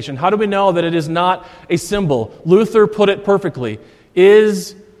representation? How do we know that it is not a symbol? Luther put it perfectly.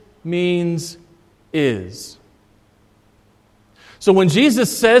 Is means is. So when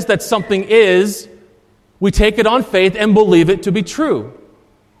Jesus says that something is, we take it on faith and believe it to be true.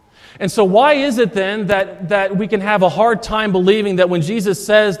 And so why is it then that we can have a hard time believing that when Jesus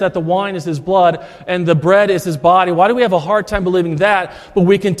says that the wine is his blood and the bread is his body, why do we have a hard time believing that? But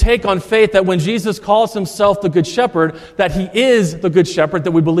we can take on faith that when Jesus calls himself the Good Shepherd, that he is the Good Shepherd,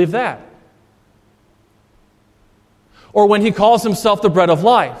 that we believe that. Or when he calls himself the bread of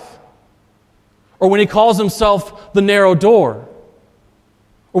life. Or when he calls himself the narrow door.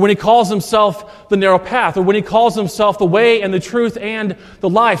 Or when he calls himself the narrow path, or when he calls himself the way and the truth and the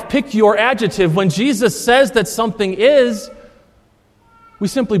life. Pick your adjective. When Jesus says that something is, we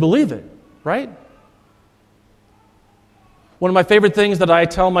simply believe it, right? One of my favorite things that I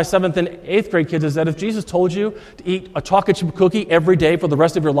tell my 7th and 8th grade kids is that if Jesus told you to eat a chocolate chip cookie every day for the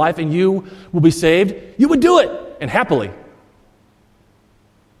rest of your life and you will be saved, you would do it, and happily.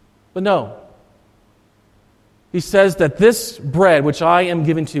 But no. He says that this bread which I am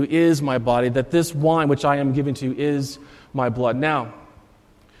giving to you is my body, that this wine which I am giving to you is my blood. Now,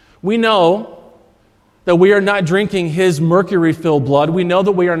 we know that we are not drinking his mercury-filled blood. We know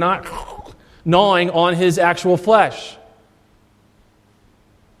that we are not gnawing on his actual flesh.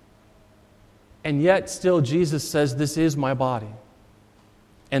 And yet, still, Jesus says, "This is my body,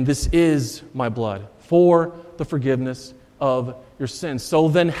 and this is my blood for the forgiveness of your sins." So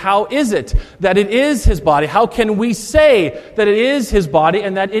then how is it that it is his body? How can we say that it is his body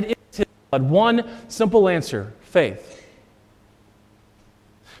and that it is his blood? One simple answer: faith.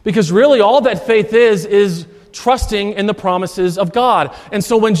 Because really all that faith is trusting in the promises of God. And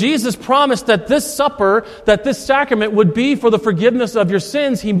so when Jesus promised that this supper, that this sacrament would be for the forgiveness of your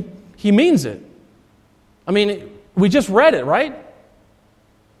sins, he means it. I mean, we just read it, right?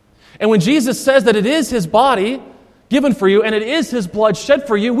 And when Jesus says that it is his body given for you, and it is his blood shed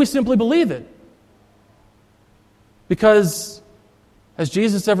for you, we simply believe it. Because has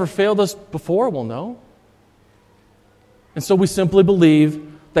Jesus ever failed us before? Well, no. And so we simply believe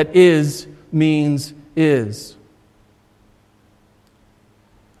that is means is.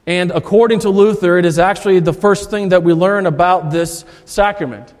 And according to Luther, it is actually the first thing that we learn about this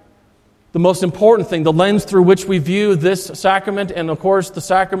sacrament. The most important thing, the lens through which we view this sacrament, and of course the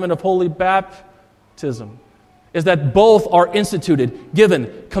sacrament of holy baptism, is that both are instituted, given,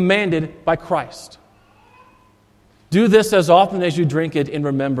 commanded by Christ. "Do this as often as you drink it in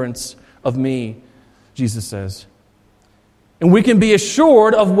remembrance of me," Jesus says. And we can be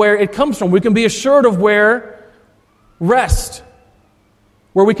assured of where it comes from. We can be assured of where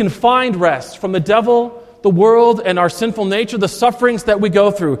we can find rest from the devil, the world, and our sinful nature, the sufferings that we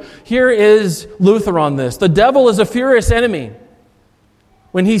go through. Here is Luther on this. "The devil is a furious enemy.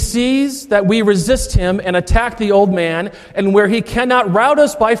 When he sees that we resist him and attack the old man, and where he cannot rout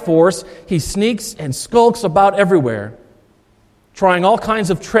us by force, he sneaks and skulks about everywhere, trying all kinds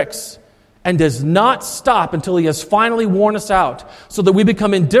of tricks, and does not stop until he has finally worn us out, so that we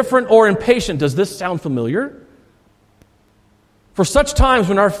become indifferent or impatient." Does this sound familiar? For such times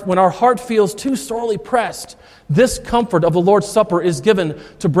when our heart feels too sorely pressed, this comfort of the Lord's Supper is given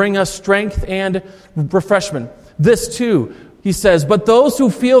to bring us strength and refreshment. This too, he says, "But those who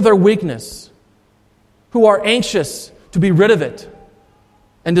feel their weakness, who are anxious to be rid of it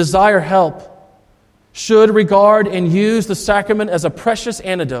and desire help, should regard and use the sacrament as a precious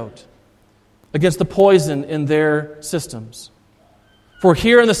antidote against the poison in their systems. For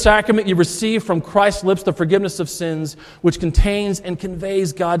here in the sacrament you receive from Christ's lips the forgiveness of sins, which contains and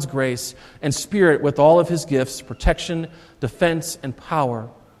conveys God's grace and Spirit with all of his gifts, protection, defense, and power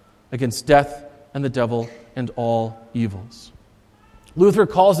against death and the devil and all evils." Luther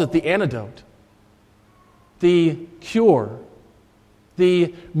calls it the antidote, the cure,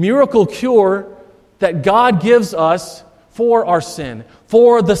 the miracle cure that God gives us for our sin,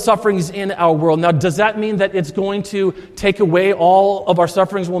 for the sufferings in our world. Now, does that mean that it's going to take away all of our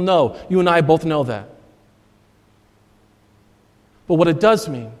sufferings? Well, no. You and I both know that. But what it does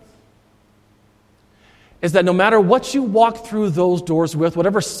mean is that no matter what you walk through those doors with,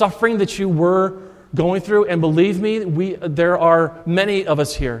 whatever suffering that you were going through, and believe me, there are many of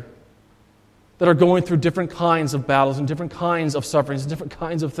us here that are going through different kinds of battles and different kinds of sufferings, and different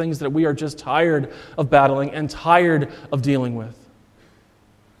kinds of things that we are just tired of battling and tired of dealing with.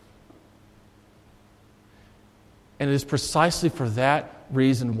 And it is precisely for that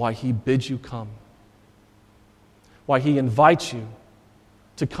reason why He bids you come, why He invites you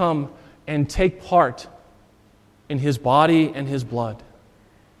to come and take part in His body and His blood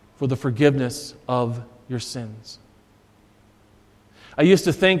for the forgiveness of your sins. I used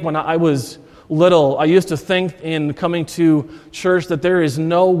to think when I was little, I used to think in coming to church that there is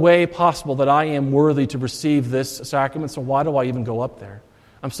no way possible that I am worthy to receive this sacrament, so why do I even go up there?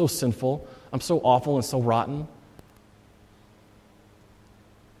 I'm so sinful, I'm so awful and so rotten.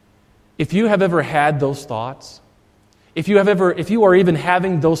 If you have ever had those thoughts, if you are even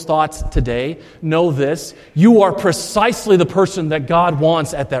having those thoughts today, know this: you are precisely the person that God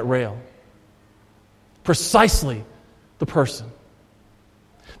wants at that rail. Precisely the person.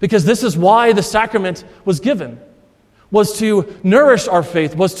 Because this is why the sacrament was given, was to nourish our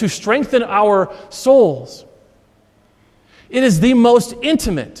faith, was to strengthen our souls. It is the most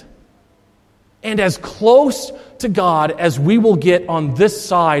intimate and as close to God as we will get on this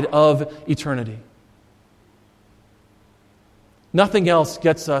side of eternity. Nothing else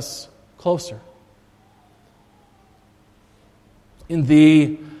gets us closer. In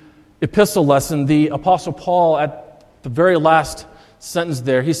the epistle lesson, the Apostle Paul, at the very last sentence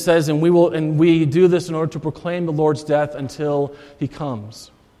there, he says, and we do this in order to proclaim the Lord's death until He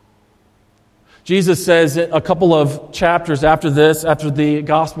comes. Jesus says a couple of chapters after this, after the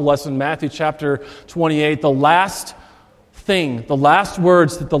gospel lesson, Matthew chapter 28, the last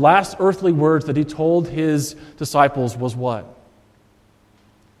earthly words that He told His disciples was what?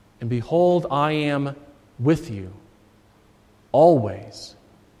 And behold, I am with you always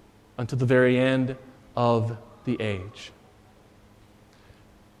unto the very end of the age.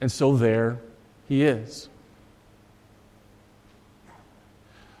 And so there He is.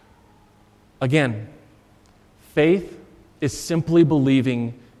 Again, faith is simply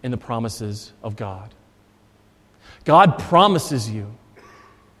believing in the promises of God. God promises you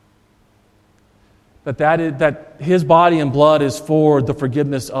that His body and blood is for the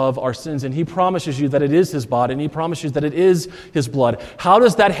forgiveness of our sins. And He promises you that it is His body, and He promises you that it is His blood. How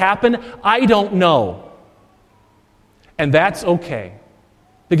does that happen? I don't know. And that's okay,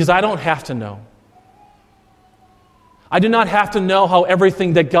 because I don't have to know. I do not have to know how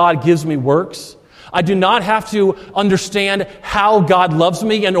everything that God gives me works. I do not have to understand how God loves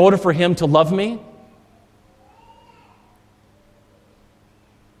me in order for Him to love me.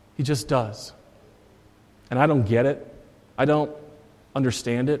 He just does. And I don't get it. I don't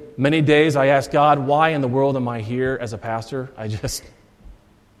understand it. Many days I ask God, why in the world am I here as a pastor? I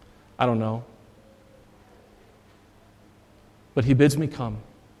don't know. But He bids me come.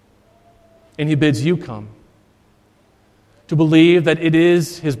 And He bids you come. To believe that it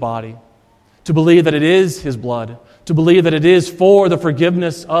is His body. To believe that it is His blood. To believe that it is for the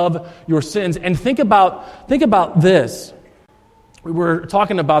forgiveness of your sins. And think about this. We were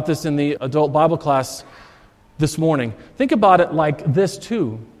talking about this in the adult Bible class this morning. Think about it like this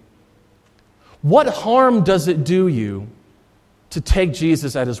too. What harm does it do you to take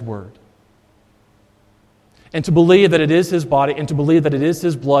Jesus at His word? And to believe that it is His body and to believe that it is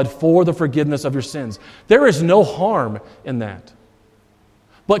His blood for the forgiveness of your sins. There is no harm in that.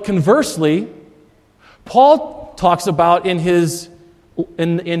 But conversely, Paul talks about in his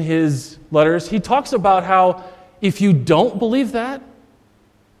letters, he talks about how if you don't believe that,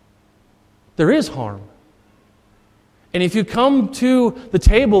 there is harm. And if you come to the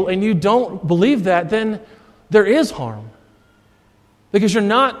table and you don't believe that, then there is harm. Because you're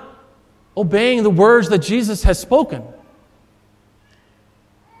not obeying the words that Jesus has spoken.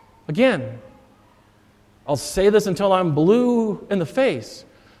 Again, I'll say this until I'm blue in the face.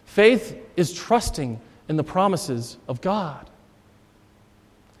 Faith is trusting in the promises of God.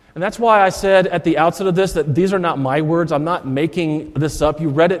 And that's why I said at the outset of this that these are not my words. I'm not making this up. You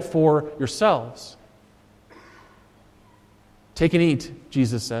read it for yourselves. Take and eat,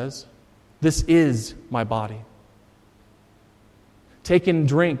 Jesus says. This is my body. Take and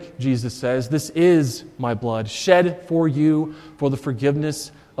drink, Jesus says. This is my blood, shed for you for the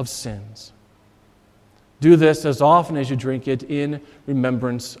forgiveness of sins. Do this as often as you drink it in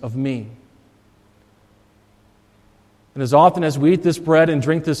remembrance of me. And as often as we eat this bread and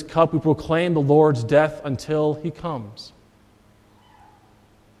drink this cup, we proclaim the Lord's death until He comes.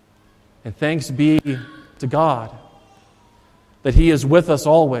 And thanks be to God that He is with us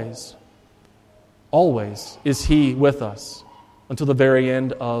always. Always is He with us until the very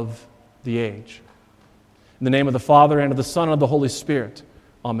end of the age. In the name of the Father, and of the Son, and of the Holy Spirit.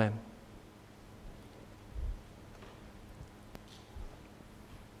 Amen.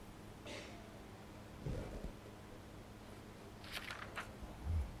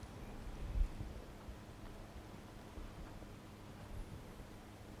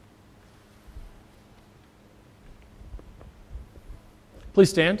 Please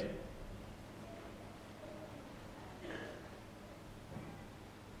stand.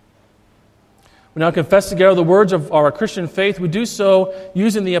 We now confess together the words of our Christian faith. We do so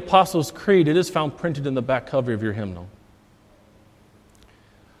using the Apostles' Creed. It is found printed in the back cover of your hymnal.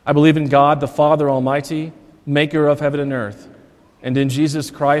 I believe in God, the Father Almighty, maker of heaven and earth, and in Jesus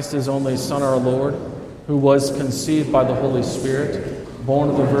Christ, his only Son, our Lord, who was conceived by the Holy Spirit, born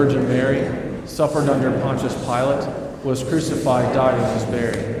of the Virgin Mary, suffered under Pontius Pilate, was crucified, died, and was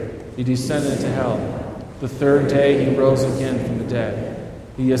buried. He descended into hell. The third day he rose again from the dead.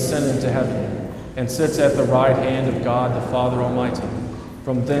 He ascended to heaven and sits at the right hand of God the Father Almighty.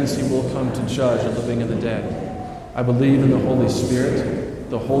 From thence he will come to judge the living and the dead. I believe in the Holy Spirit,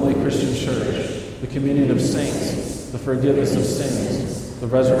 the holy Christian church, the communion of saints, the forgiveness of sins, the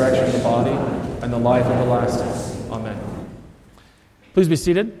resurrection of the body, and the life everlasting. Amen. Please be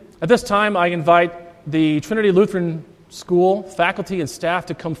seated. At this time, I invite the Trinity Lutheran School faculty and staff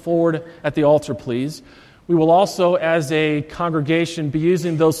to come forward at the altar, please. We will also, as a congregation, be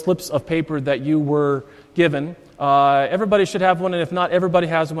using those slips of paper that you were given. Everybody should have one, and if not everybody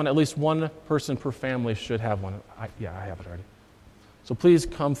has one, at least one person per family should have one. I have it already. So please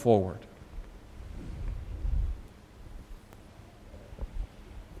come forward.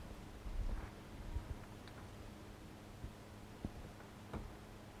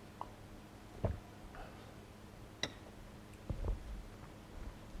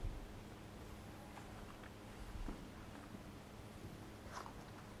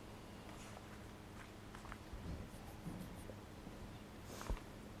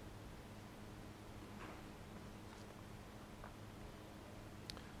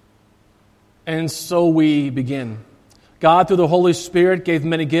 And so we begin. God, through the Holy Spirit, gave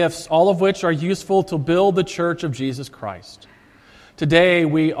many gifts, all of which are useful to build the church of Jesus Christ. Today,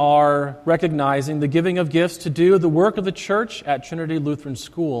 we are recognizing the giving of gifts to do the work of the church at Trinity Lutheran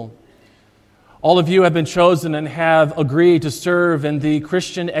School. All of you have been chosen and have agreed to serve in the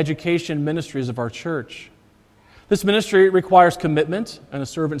Christian education ministries of our church. This ministry requires commitment and a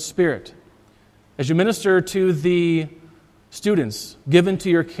servant spirit. As you minister to the students given to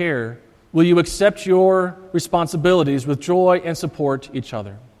your care, will you accept your responsibilities with joy and support each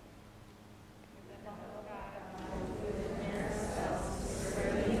other?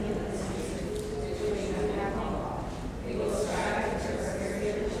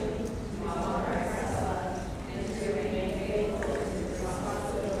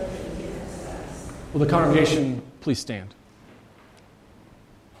 Will the congregation please stand?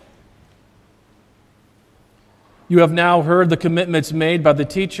 You have now heard the commitments made by the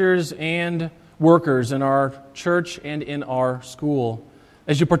teachers and workers in our church and in our school.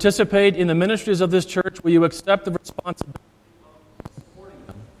 As you participate in the ministries of this church, will you accept the responsibility of supporting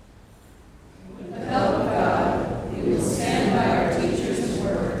them? With the help of God, we will stand by our teachers and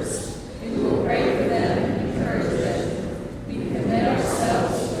workers. We will pray for them and encourage them. We commit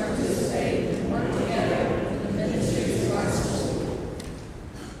ourselves to participate and work together in the ministries of our school.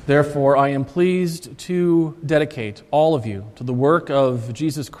 Therefore, I am pleased to dedicate all of you to the work of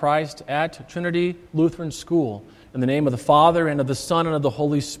Jesus Christ at Trinity Lutheran School. In the name of the Father, and of the Son, and of the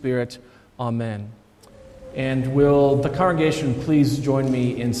Holy Spirit. Amen. And will the congregation please join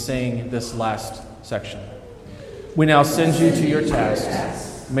me in saying this last section? We now send you to your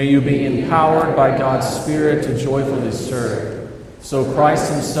tasks. May you be empowered by God's Spirit to joyfully serve. So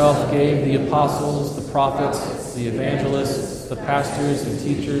Christ himself gave the apostles, the prophets, the evangelists, the pastors and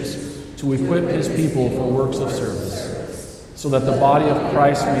teachers to equip his people for works of service, so that the body of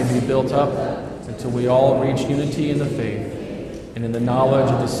Christ may be built up until we all reach unity in the faith and in the knowledge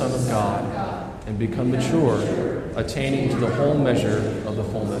of the Son of God and become mature, attaining to the whole measure of the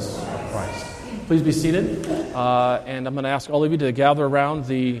fullness of Christ. Please be seated, and I'm going to ask all of you to gather around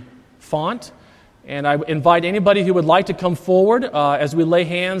the font. And I invite anybody who would like to come forward as we lay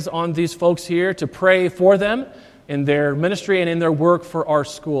hands on these folks here to pray for them in their ministry and in their work for our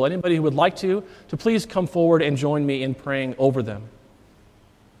school. Anybody who would like to please come forward and join me in praying over them.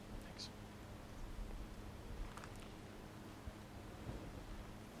 Thanks.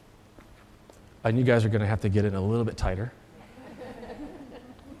 And you guys are going to have to get in a little bit tighter.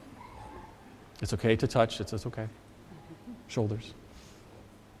 It's okay to touch. It's okay. Shoulders.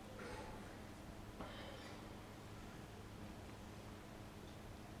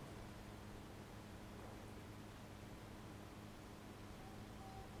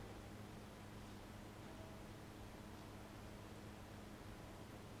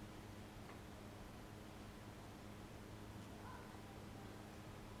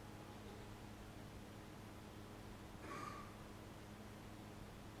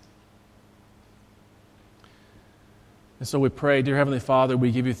 And so we pray, dear Heavenly Father,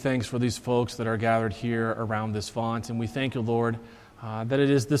 we give you thanks for these folks that are gathered here around this font. And we thank you, Lord, that it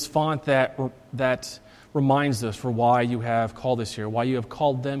is this font that reminds us for why you have called us here, why you have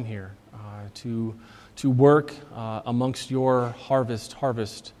called them here to work amongst your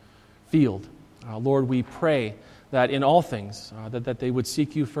harvest field. Lord, we pray that in all things, that they would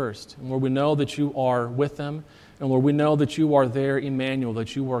seek you first. And Lord, we know that you are with them. And Lord, we know that you are there, Emmanuel,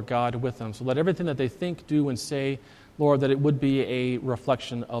 that you are God with them. So let everything that they think, do, and say, Lord, that it would be a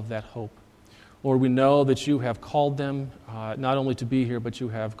reflection of that hope. Lord, we know that you have called them not only to be here, but you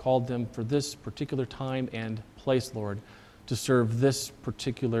have called them for this particular time and place, Lord, to serve this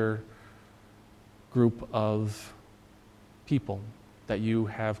particular group of people that you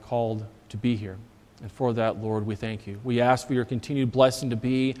have called to be here. And for that, Lord, we thank you. We ask for your continued blessing to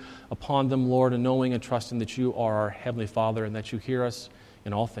be upon them, Lord, and knowing and trusting that you are our Heavenly Father and that you hear us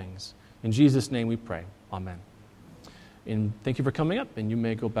in all things. In Jesus' name we pray. Amen. And thank you for coming up, and you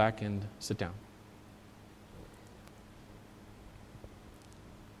may go back and sit down.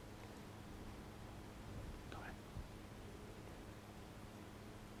 Go ahead.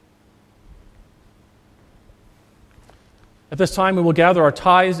 At this time, we will gather our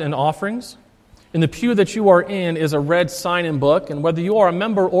tithes and offerings. In the pew that you are in is a red sign-in book, and whether you are a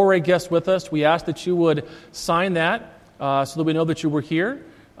member or a guest with us, we ask that you would sign that so that we know that you were here.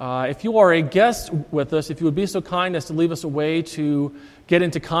 If you are a guest with us, if you would be so kind as to leave us a way to get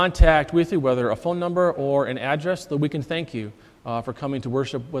into contact with you, whether a phone number or an address, that we can thank you for coming to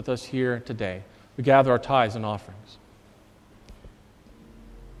worship with us here today. We gather our tithes and offerings.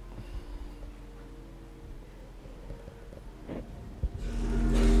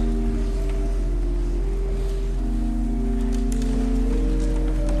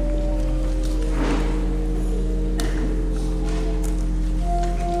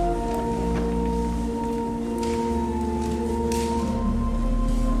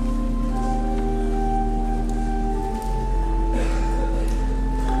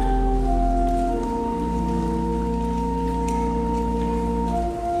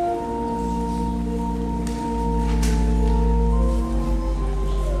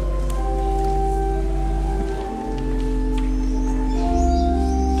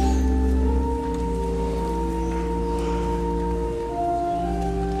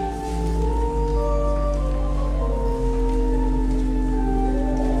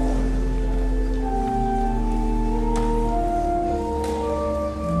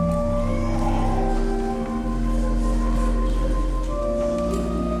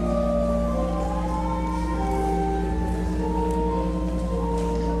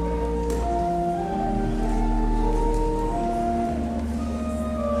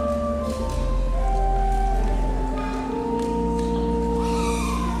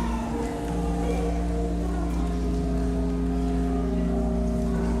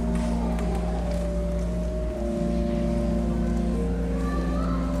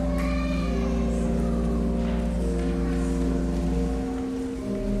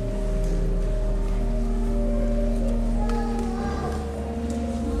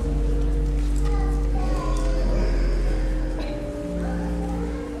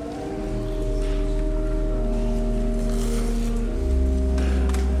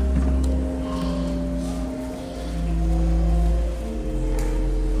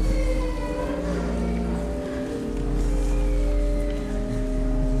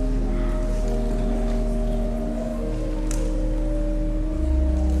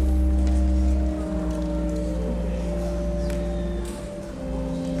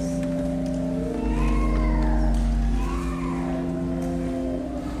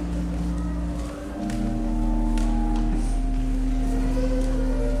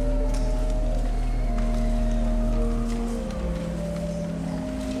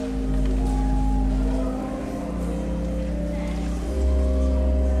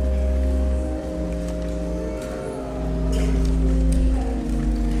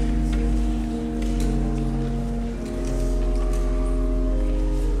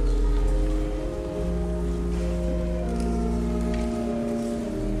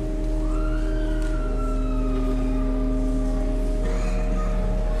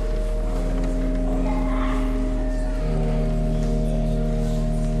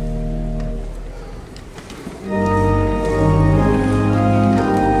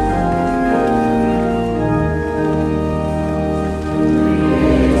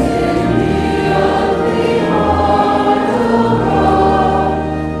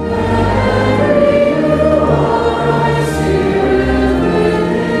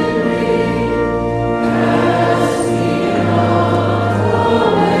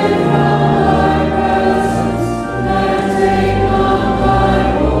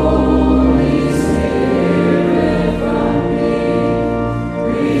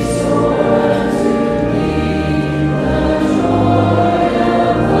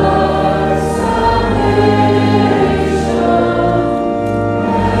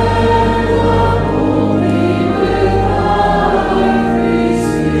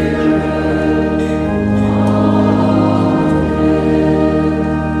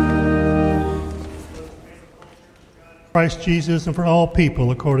 Christ Jesus and for all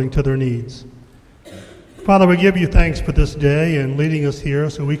people according to their needs. Father, we give you thanks for this day and leading us here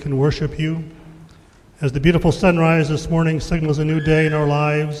so we can worship you. As the beautiful sunrise this morning signals a new day in our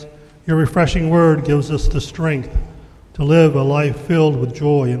lives, your refreshing word gives us the strength to live a life filled with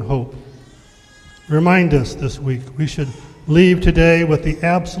joy and hope. Remind us this week we should leave today with the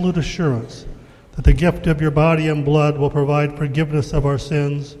absolute assurance that the gift of your body and blood will provide forgiveness of our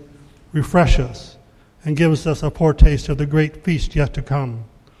sins, refresh us, and gives us a foretaste of the great feast yet to come.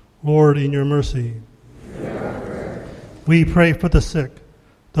 Lord, in your mercy. We pray for the sick,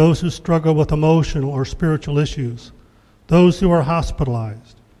 those who struggle with emotional or spiritual issues, those who are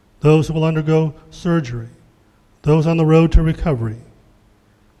hospitalized, those who will undergo surgery, those on the road to recovery.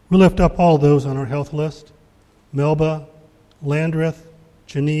 We lift up all those on our health list: Melba, Landreth,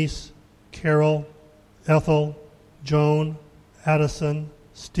 Janice, Carol, Ethel, Joan, Addison,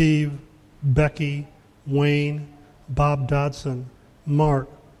 Steve, Becky, Wayne, Bob Dodson, Mark,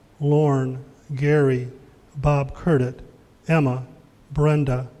 Lorne, Gary, Bob Curtit, Emma,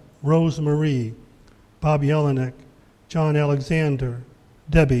 Brenda, Rose Marie, Bob Jelinek, John Alexander,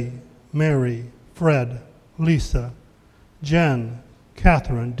 Debbie, Mary, Fred, Lisa, Jen,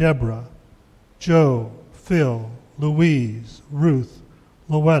 Catherine, Deborah, Joe, Phil, Louise, Ruth,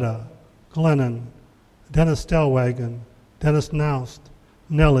 Louetta, Glennon, Dennis Stellwagen, Dennis Naust,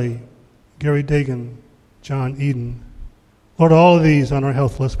 Nellie, Gary Dagan, John Eden. Lord, all of these on our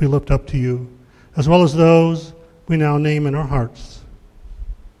health list we lift up to you, as well as those we now name in our hearts.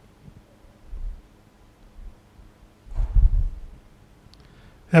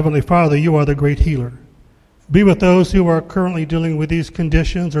 Heavenly Father, you are the great healer. Be with those who are currently dealing with these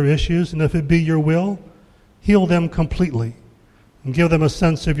conditions or issues, and if it be your will, heal them completely and give them a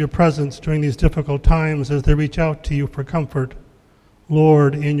sense of your presence during these difficult times as they reach out to you for comfort.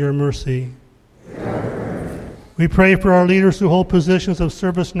 Lord, in your mercy. We pray for our leaders who hold positions of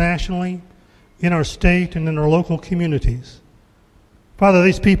service nationally, in our state, and in our local communities. Father,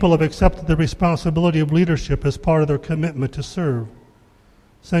 these people have accepted the responsibility of leadership as part of their commitment to serve.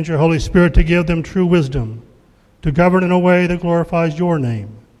 Send your Holy Spirit to give them true wisdom, to govern in a way that glorifies your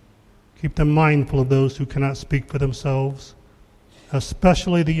name. Keep them mindful of those who cannot speak for themselves,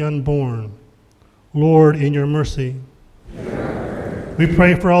 especially the unborn. Lord, in your mercy. We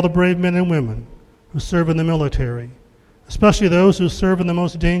pray for all the brave men and women who serve in the military, especially those who serve in the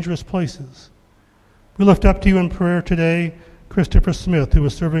most dangerous places. We lift up to you in prayer today Christopher Smith, who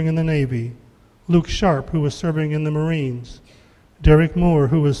is serving in the Navy, Luke Sharp, who is serving in the Marines, Derek Moore,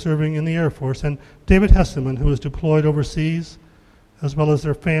 who is serving in the Air Force, and David Hesseman, who is deployed overseas, as well as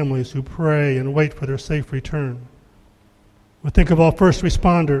their families who pray and wait for their safe return. We think of all first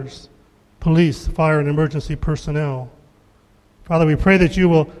responders, police, fire, and emergency personnel. Father, we pray that you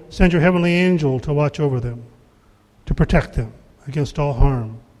will send your heavenly angel to watch over them, to protect them against all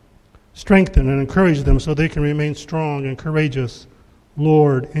harm. Strengthen and encourage them so they can remain strong and courageous.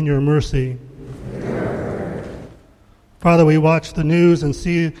 Lord, in your mercy. Father, we watch the news and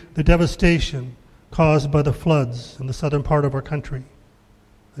see the devastation caused by the floods in the southern part of our country,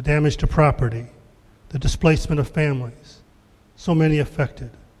 the damage to property, the displacement of families, so many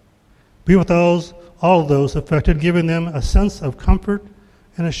affected. Be with all of those affected, giving them a sense of comfort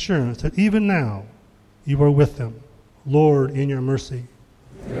and assurance that even now you are with them. Lord, in your mercy.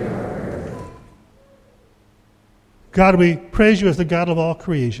 God, we praise you as the God of all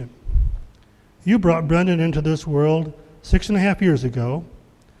creation. You brought Brendan into this world 6.5 years ago,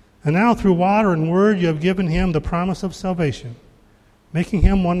 and now through water and word you have given him the promise of salvation, making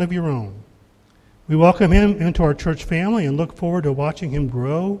him one of your own. We welcome him into our church family and look forward to watching him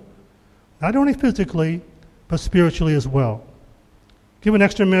grow, not only physically, but spiritually as well. Give an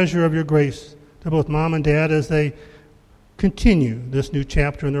extra measure of your grace to both Mom and Dad as they continue this new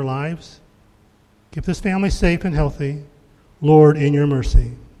chapter in their lives. Keep this family safe and healthy. Lord, in your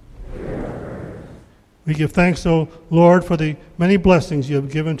mercy. We give thanks, O Lord, for the many blessings you have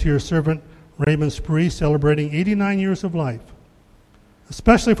given to your servant Raymond Spree, celebrating 89 years of life,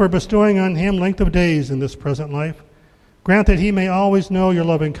 especially for bestowing on him length of days in this present life. Grant that he may always know your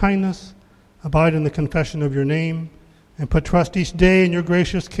loving kindness, abide in the confession of your name, and put trust each day in your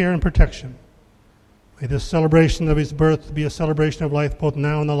gracious care and protection. May this celebration of his birth be a celebration of life both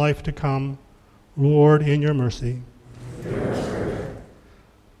now and the life to come. Lord, in your mercy.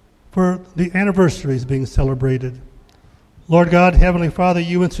 For the anniversaries being celebrated, Lord God, Heavenly Father,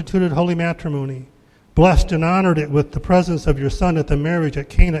 you instituted holy matrimony, blessed and honored it with the presence of your Son at the marriage at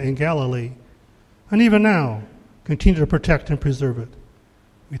Cana in Galilee, and even now continue to protect and preserve it.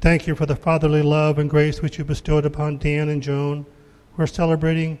 We thank you for the fatherly love and grace which you bestowed upon Dan and Joan, who are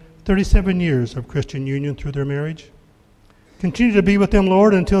celebrating 37 years of Christian union through their marriage. Continue to be with them,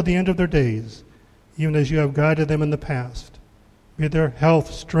 Lord, until the end of their days, even as you have guided them in the past. Be their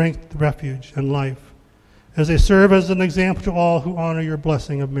health, strength, refuge, and life, as they serve as an example to all who honor your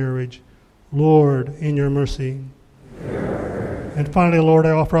blessing of marriage. Lord, in your mercy. And finally, Lord,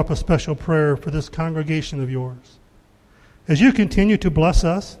 I offer up a special prayer for this congregation of yours. As you continue to bless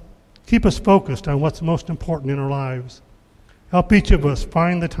us, keep us focused on what's most important in our lives. Help each of us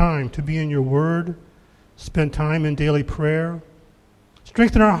find the time to be in your word, spend time in daily prayer,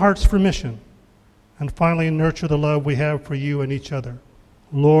 strengthen our hearts for mission, and finally nurture the love we have for you and each other.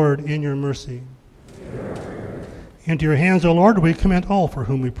 Lord, in your mercy. Into your hands, O Lord, we commend all for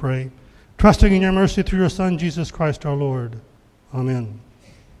whom we pray, trusting in your mercy through your Son, Jesus Christ our Lord. Amen.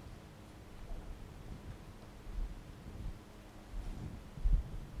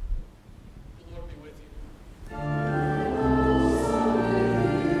 The Lord be with you.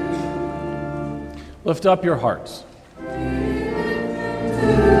 Lift up your hearts.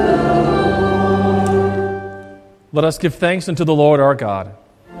 Let us give thanks unto the Lord our God.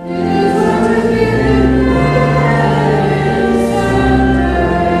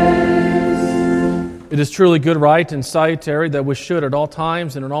 It is truly good, right, and salutary that we should at all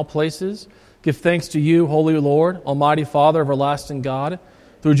times and in all places give thanks to you, Holy Lord, Almighty Father, everlasting God,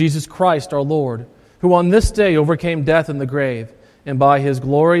 through Jesus Christ our Lord, who on this day overcame death in the grave, and by his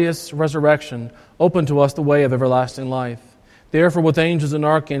glorious resurrection opened to us the way of everlasting life. Therefore, with angels and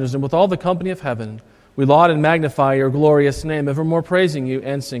archangels and with all the company of heaven, we laud and magnify your glorious name, evermore praising you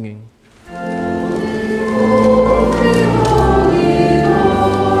and singing.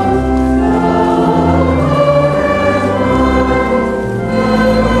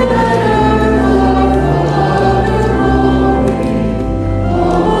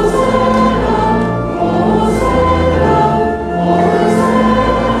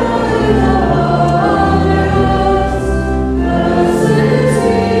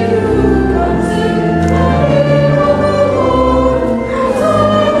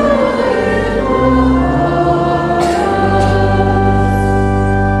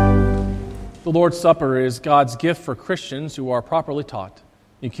 The Lord's Supper is God's gift for Christians who are properly taught.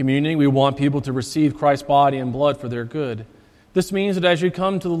 In communion, we want people to receive Christ's body and blood for their good. This means that as you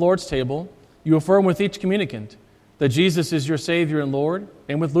come to the Lord's table, you affirm with each communicant that Jesus is your Savior and Lord,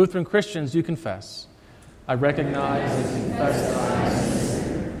 and with Lutheran Christians you confess, I recognize and confess that I am a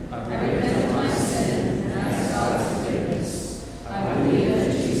sinner. I repent my sin and ask God's forgiveness. I believe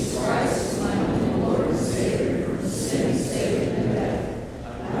that Jesus Christ is my only Lord and Savior from sin, Satan, and death.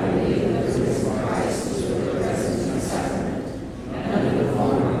 I believe that the risen Christ was really present in the sacrament, and under the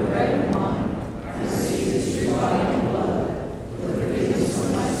form of bread and wine, I receive his true body and blood for the forgiveness of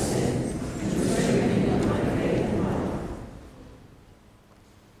my sins and the strengthening of my faith and life.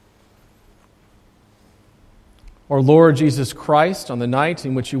 Our Lord Jesus Christ, on the night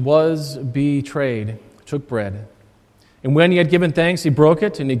in which he was betrayed, took bread. And when he had given thanks, he broke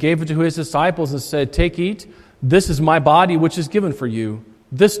it, and he gave it to his disciples and said, Take, eat, this is my body which is given for you.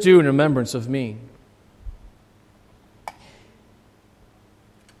 This do in remembrance of me.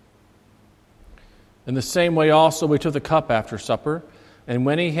 In the same way also we took the cup after supper, and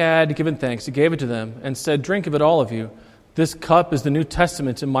when he had given thanks, he gave it to them, and said, Drink of it, all of you. This cup is the New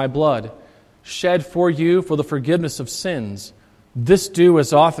Testament in my blood, shed for you for the forgiveness of sins. This do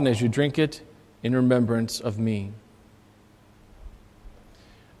as often as you drink it in remembrance of me.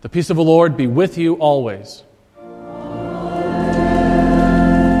 The peace of the Lord be with you always. Amen.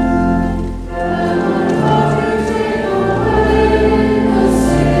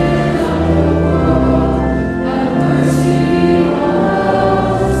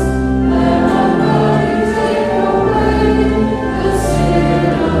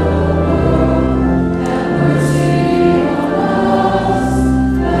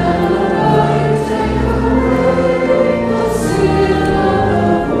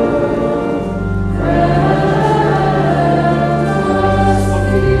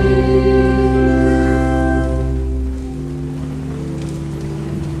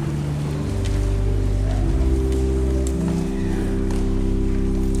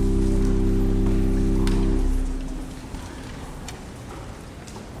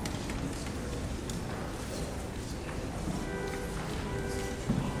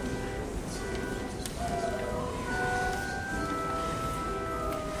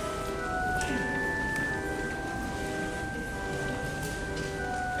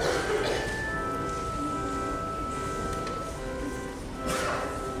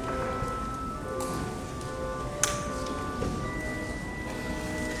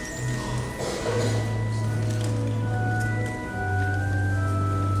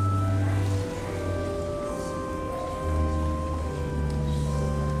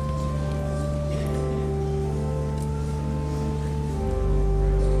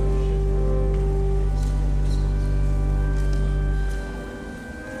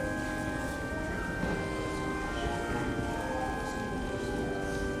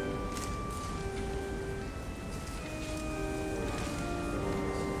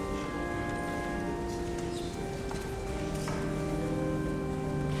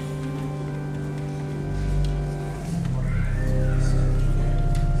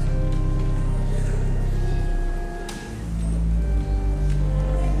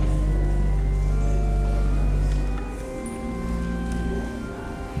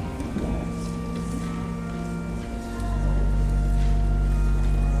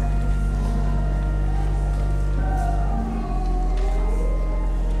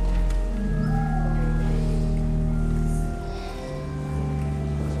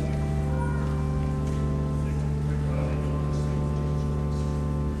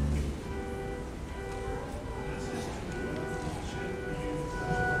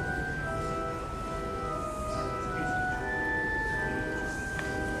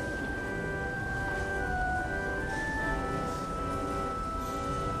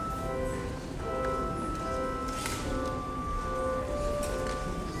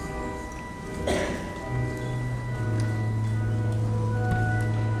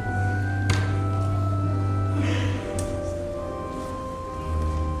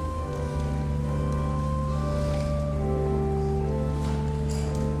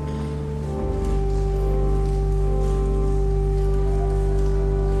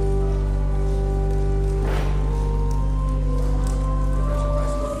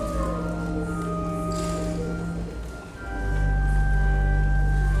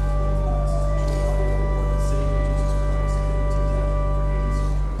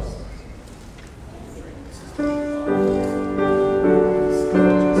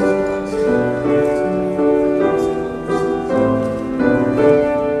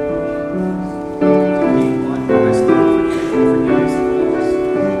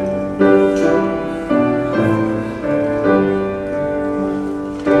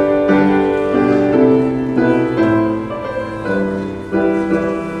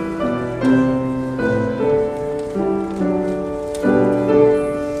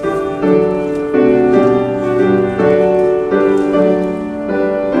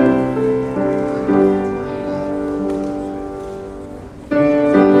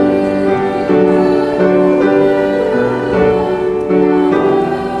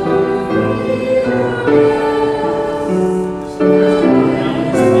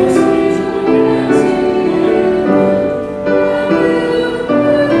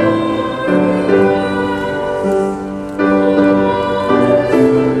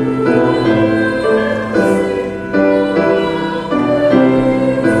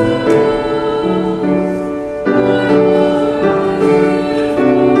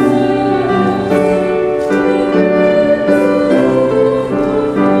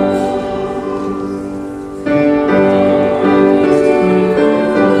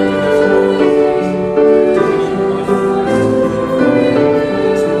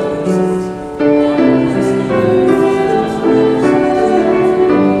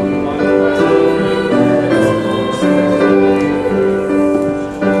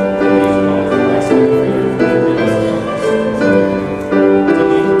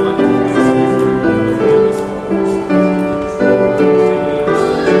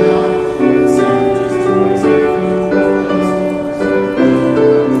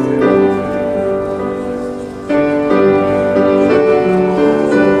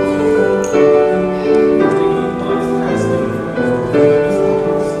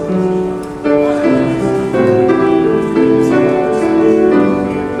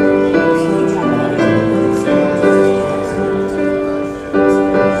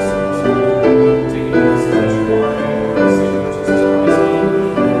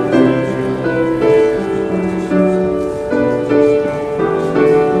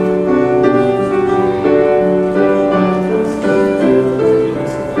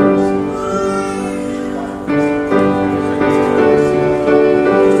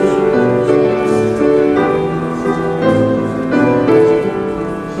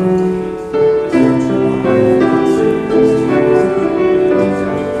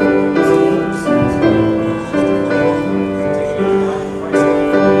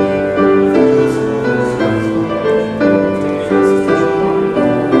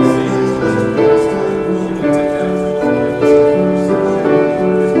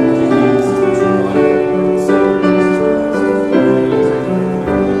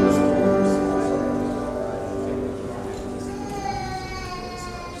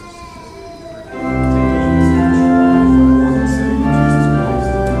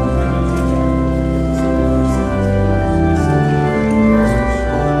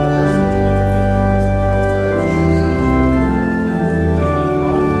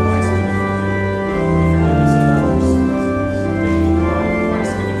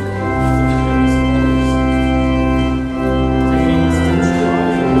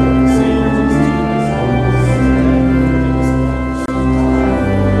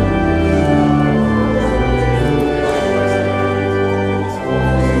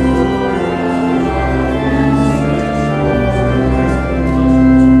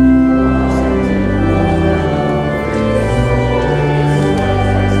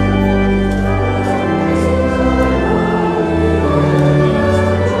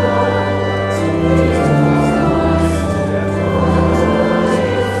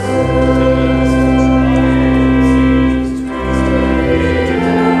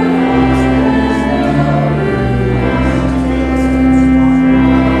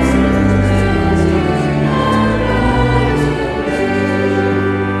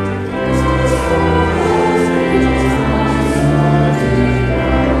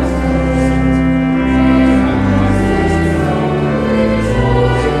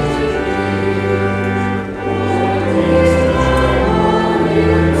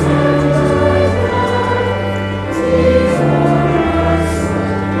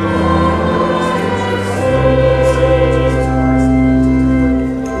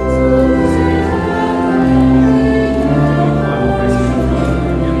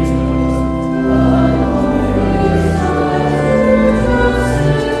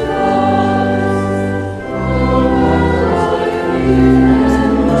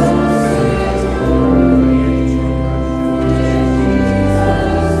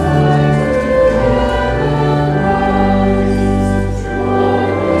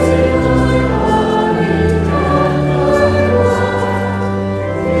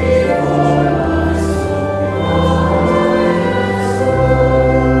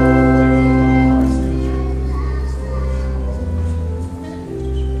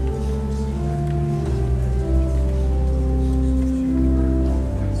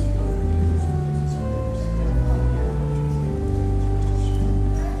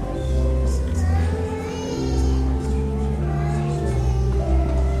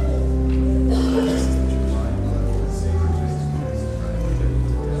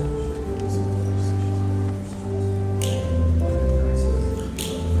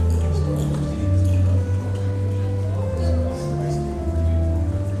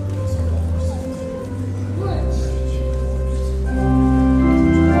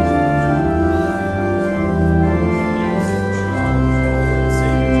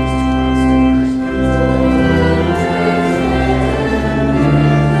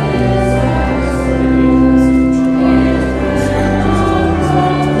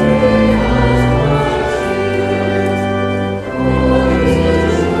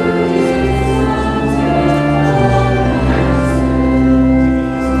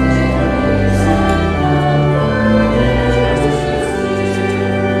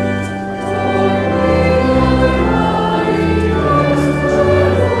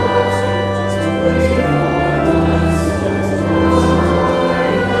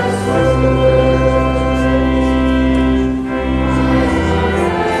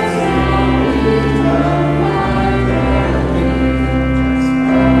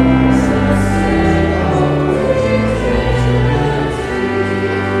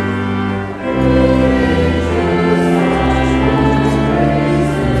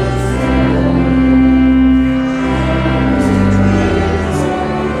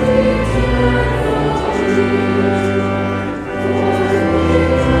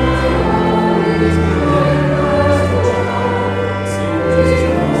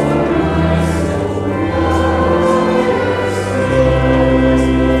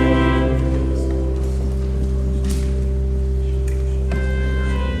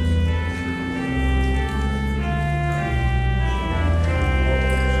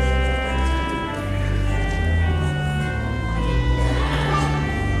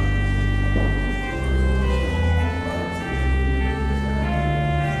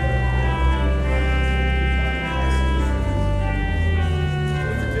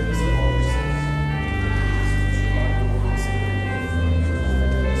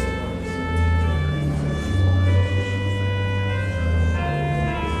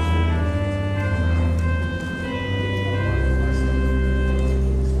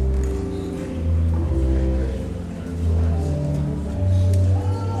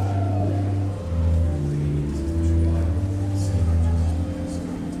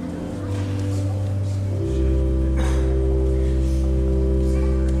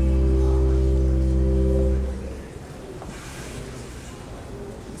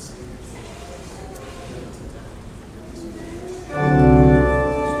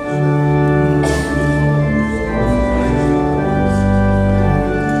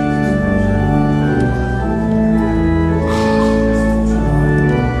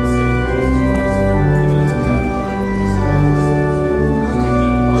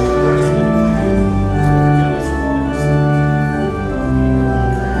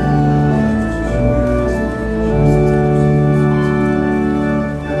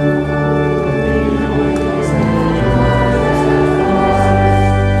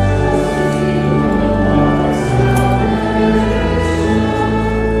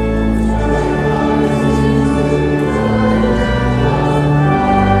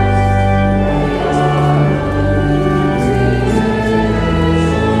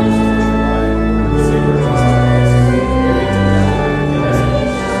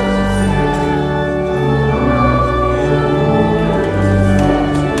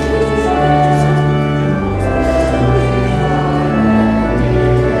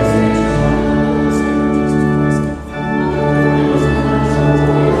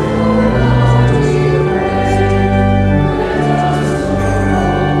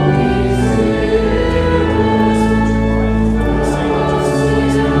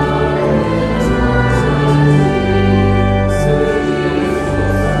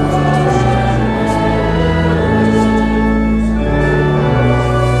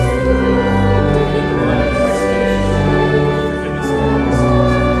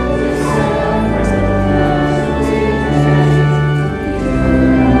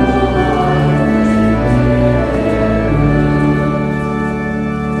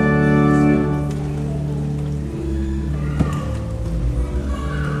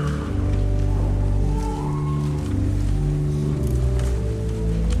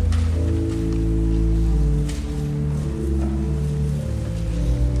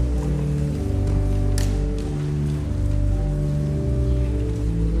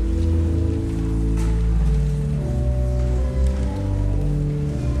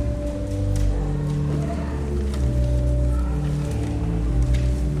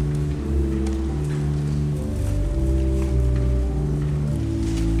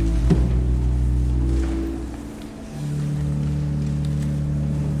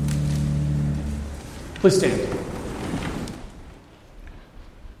 Please stand.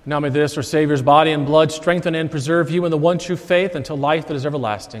 Now may this, our Savior's body and blood, strengthen and preserve you in the one true faith until life that is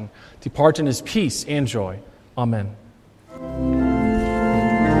everlasting. Depart in his peace and joy. Amen.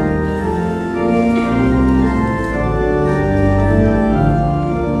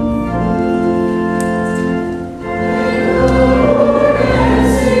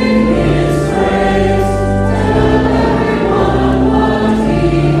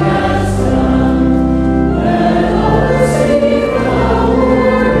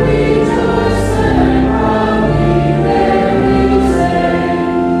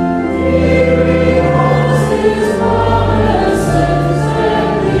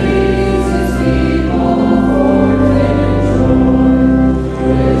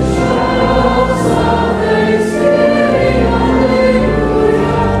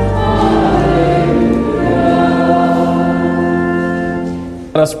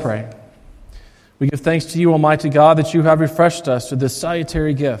 Let us pray. We give thanks to you, Almighty God, that you have refreshed us through this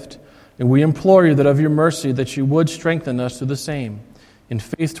salutary gift, and we implore you that of your mercy that you would strengthen us through the same, in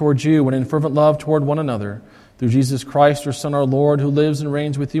faith toward you and in fervent love toward one another, through Jesus Christ, your Son, our Lord, who lives and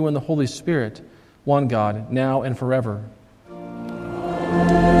reigns with you in the Holy Spirit, one God, now and forever.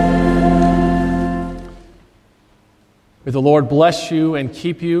 May the Lord bless you and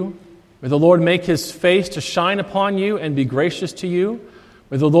keep you. May the Lord make his face to shine upon you and be gracious to you.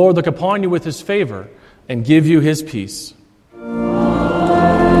 May the Lord look upon you with his favor and give you his peace.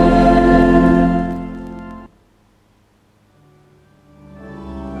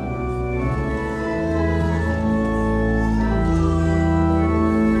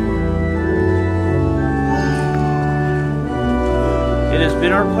 It has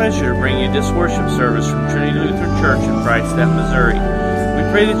been our pleasure to bring you this worship service from Trinity Lutheran Church in Freistatt, Missouri. We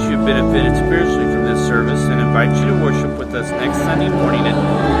pray that you have benefited spiritually from this service and invite you to worship with us next Sunday morning at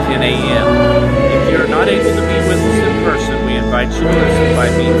 10 a.m. If you are not able to be with us in person, we invite you to listen by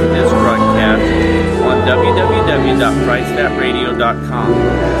means of this broadcast on www.freistattradio.com.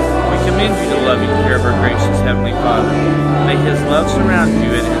 We commend you to the loving care of our gracious Heavenly Father. May his love surround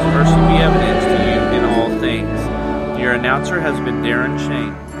you and his mercy be evident to you in all things. Your announcer has been Darren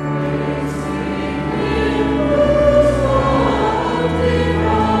Shane.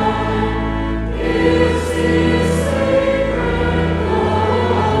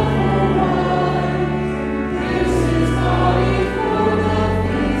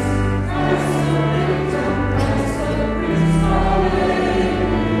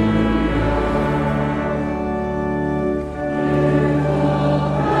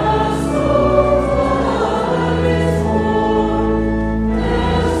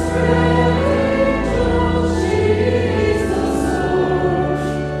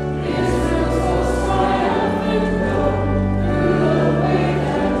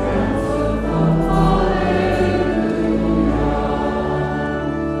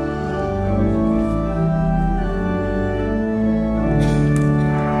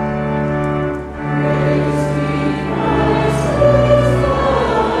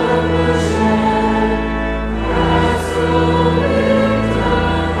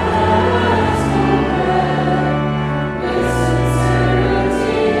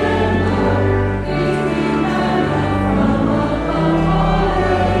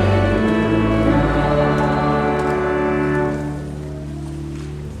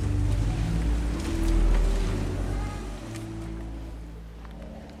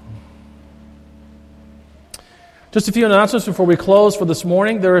 Just a few announcements before we close for this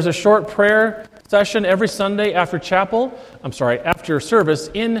morning. There is a short prayer session every Sunday after service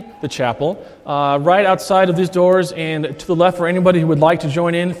in the chapel, right outside of these doors and to the left for anybody who would like to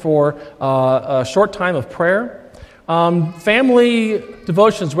join in for a short time of prayer. Family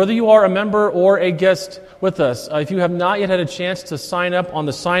devotions, whether you are a member or a guest with us, if you have not yet had a chance to sign up on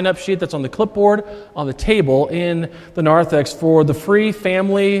the sign-up sheet that's on the clipboard on the table in the narthex for the free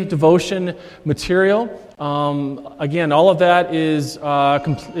family devotion material. Again, all of that is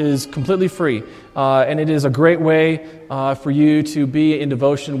completely free, and it is a great way for you to be in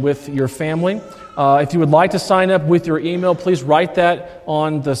devotion with your family. If you would like to sign up with your email, please write that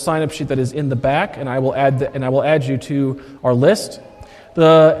on the sign-up sheet that is in the back, and I will add you to our list.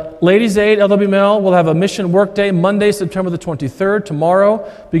 The Ladies' Aid LWML will have a mission work day Monday, September the 23rd,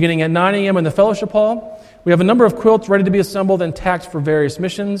 tomorrow, beginning at 9 a.m. in the fellowship hall. We have a number of quilts ready to be assembled and tacked for various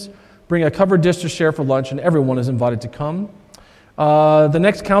missions. Bring a covered dish to share for lunch, and everyone is invited to come. The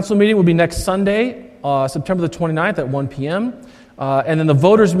next council meeting will be next Sunday, September the 29th at 1 p.m. And then the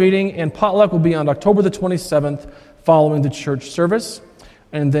voters' meeting and potluck will be on October the 27th following the church service.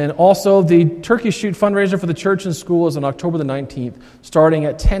 And then also the Turkey Shoot fundraiser for the church and school is on October the 19th, starting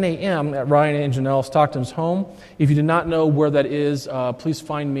at 10 a.m. at Ryan and Janelle Stockton's home. If you do not know where that is, please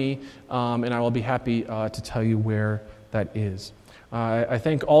find me, and I will be happy to tell you where that is. I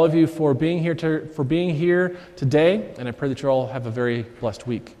thank all of you for being here today, and I pray that you all have a very blessed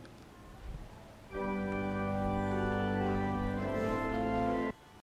week.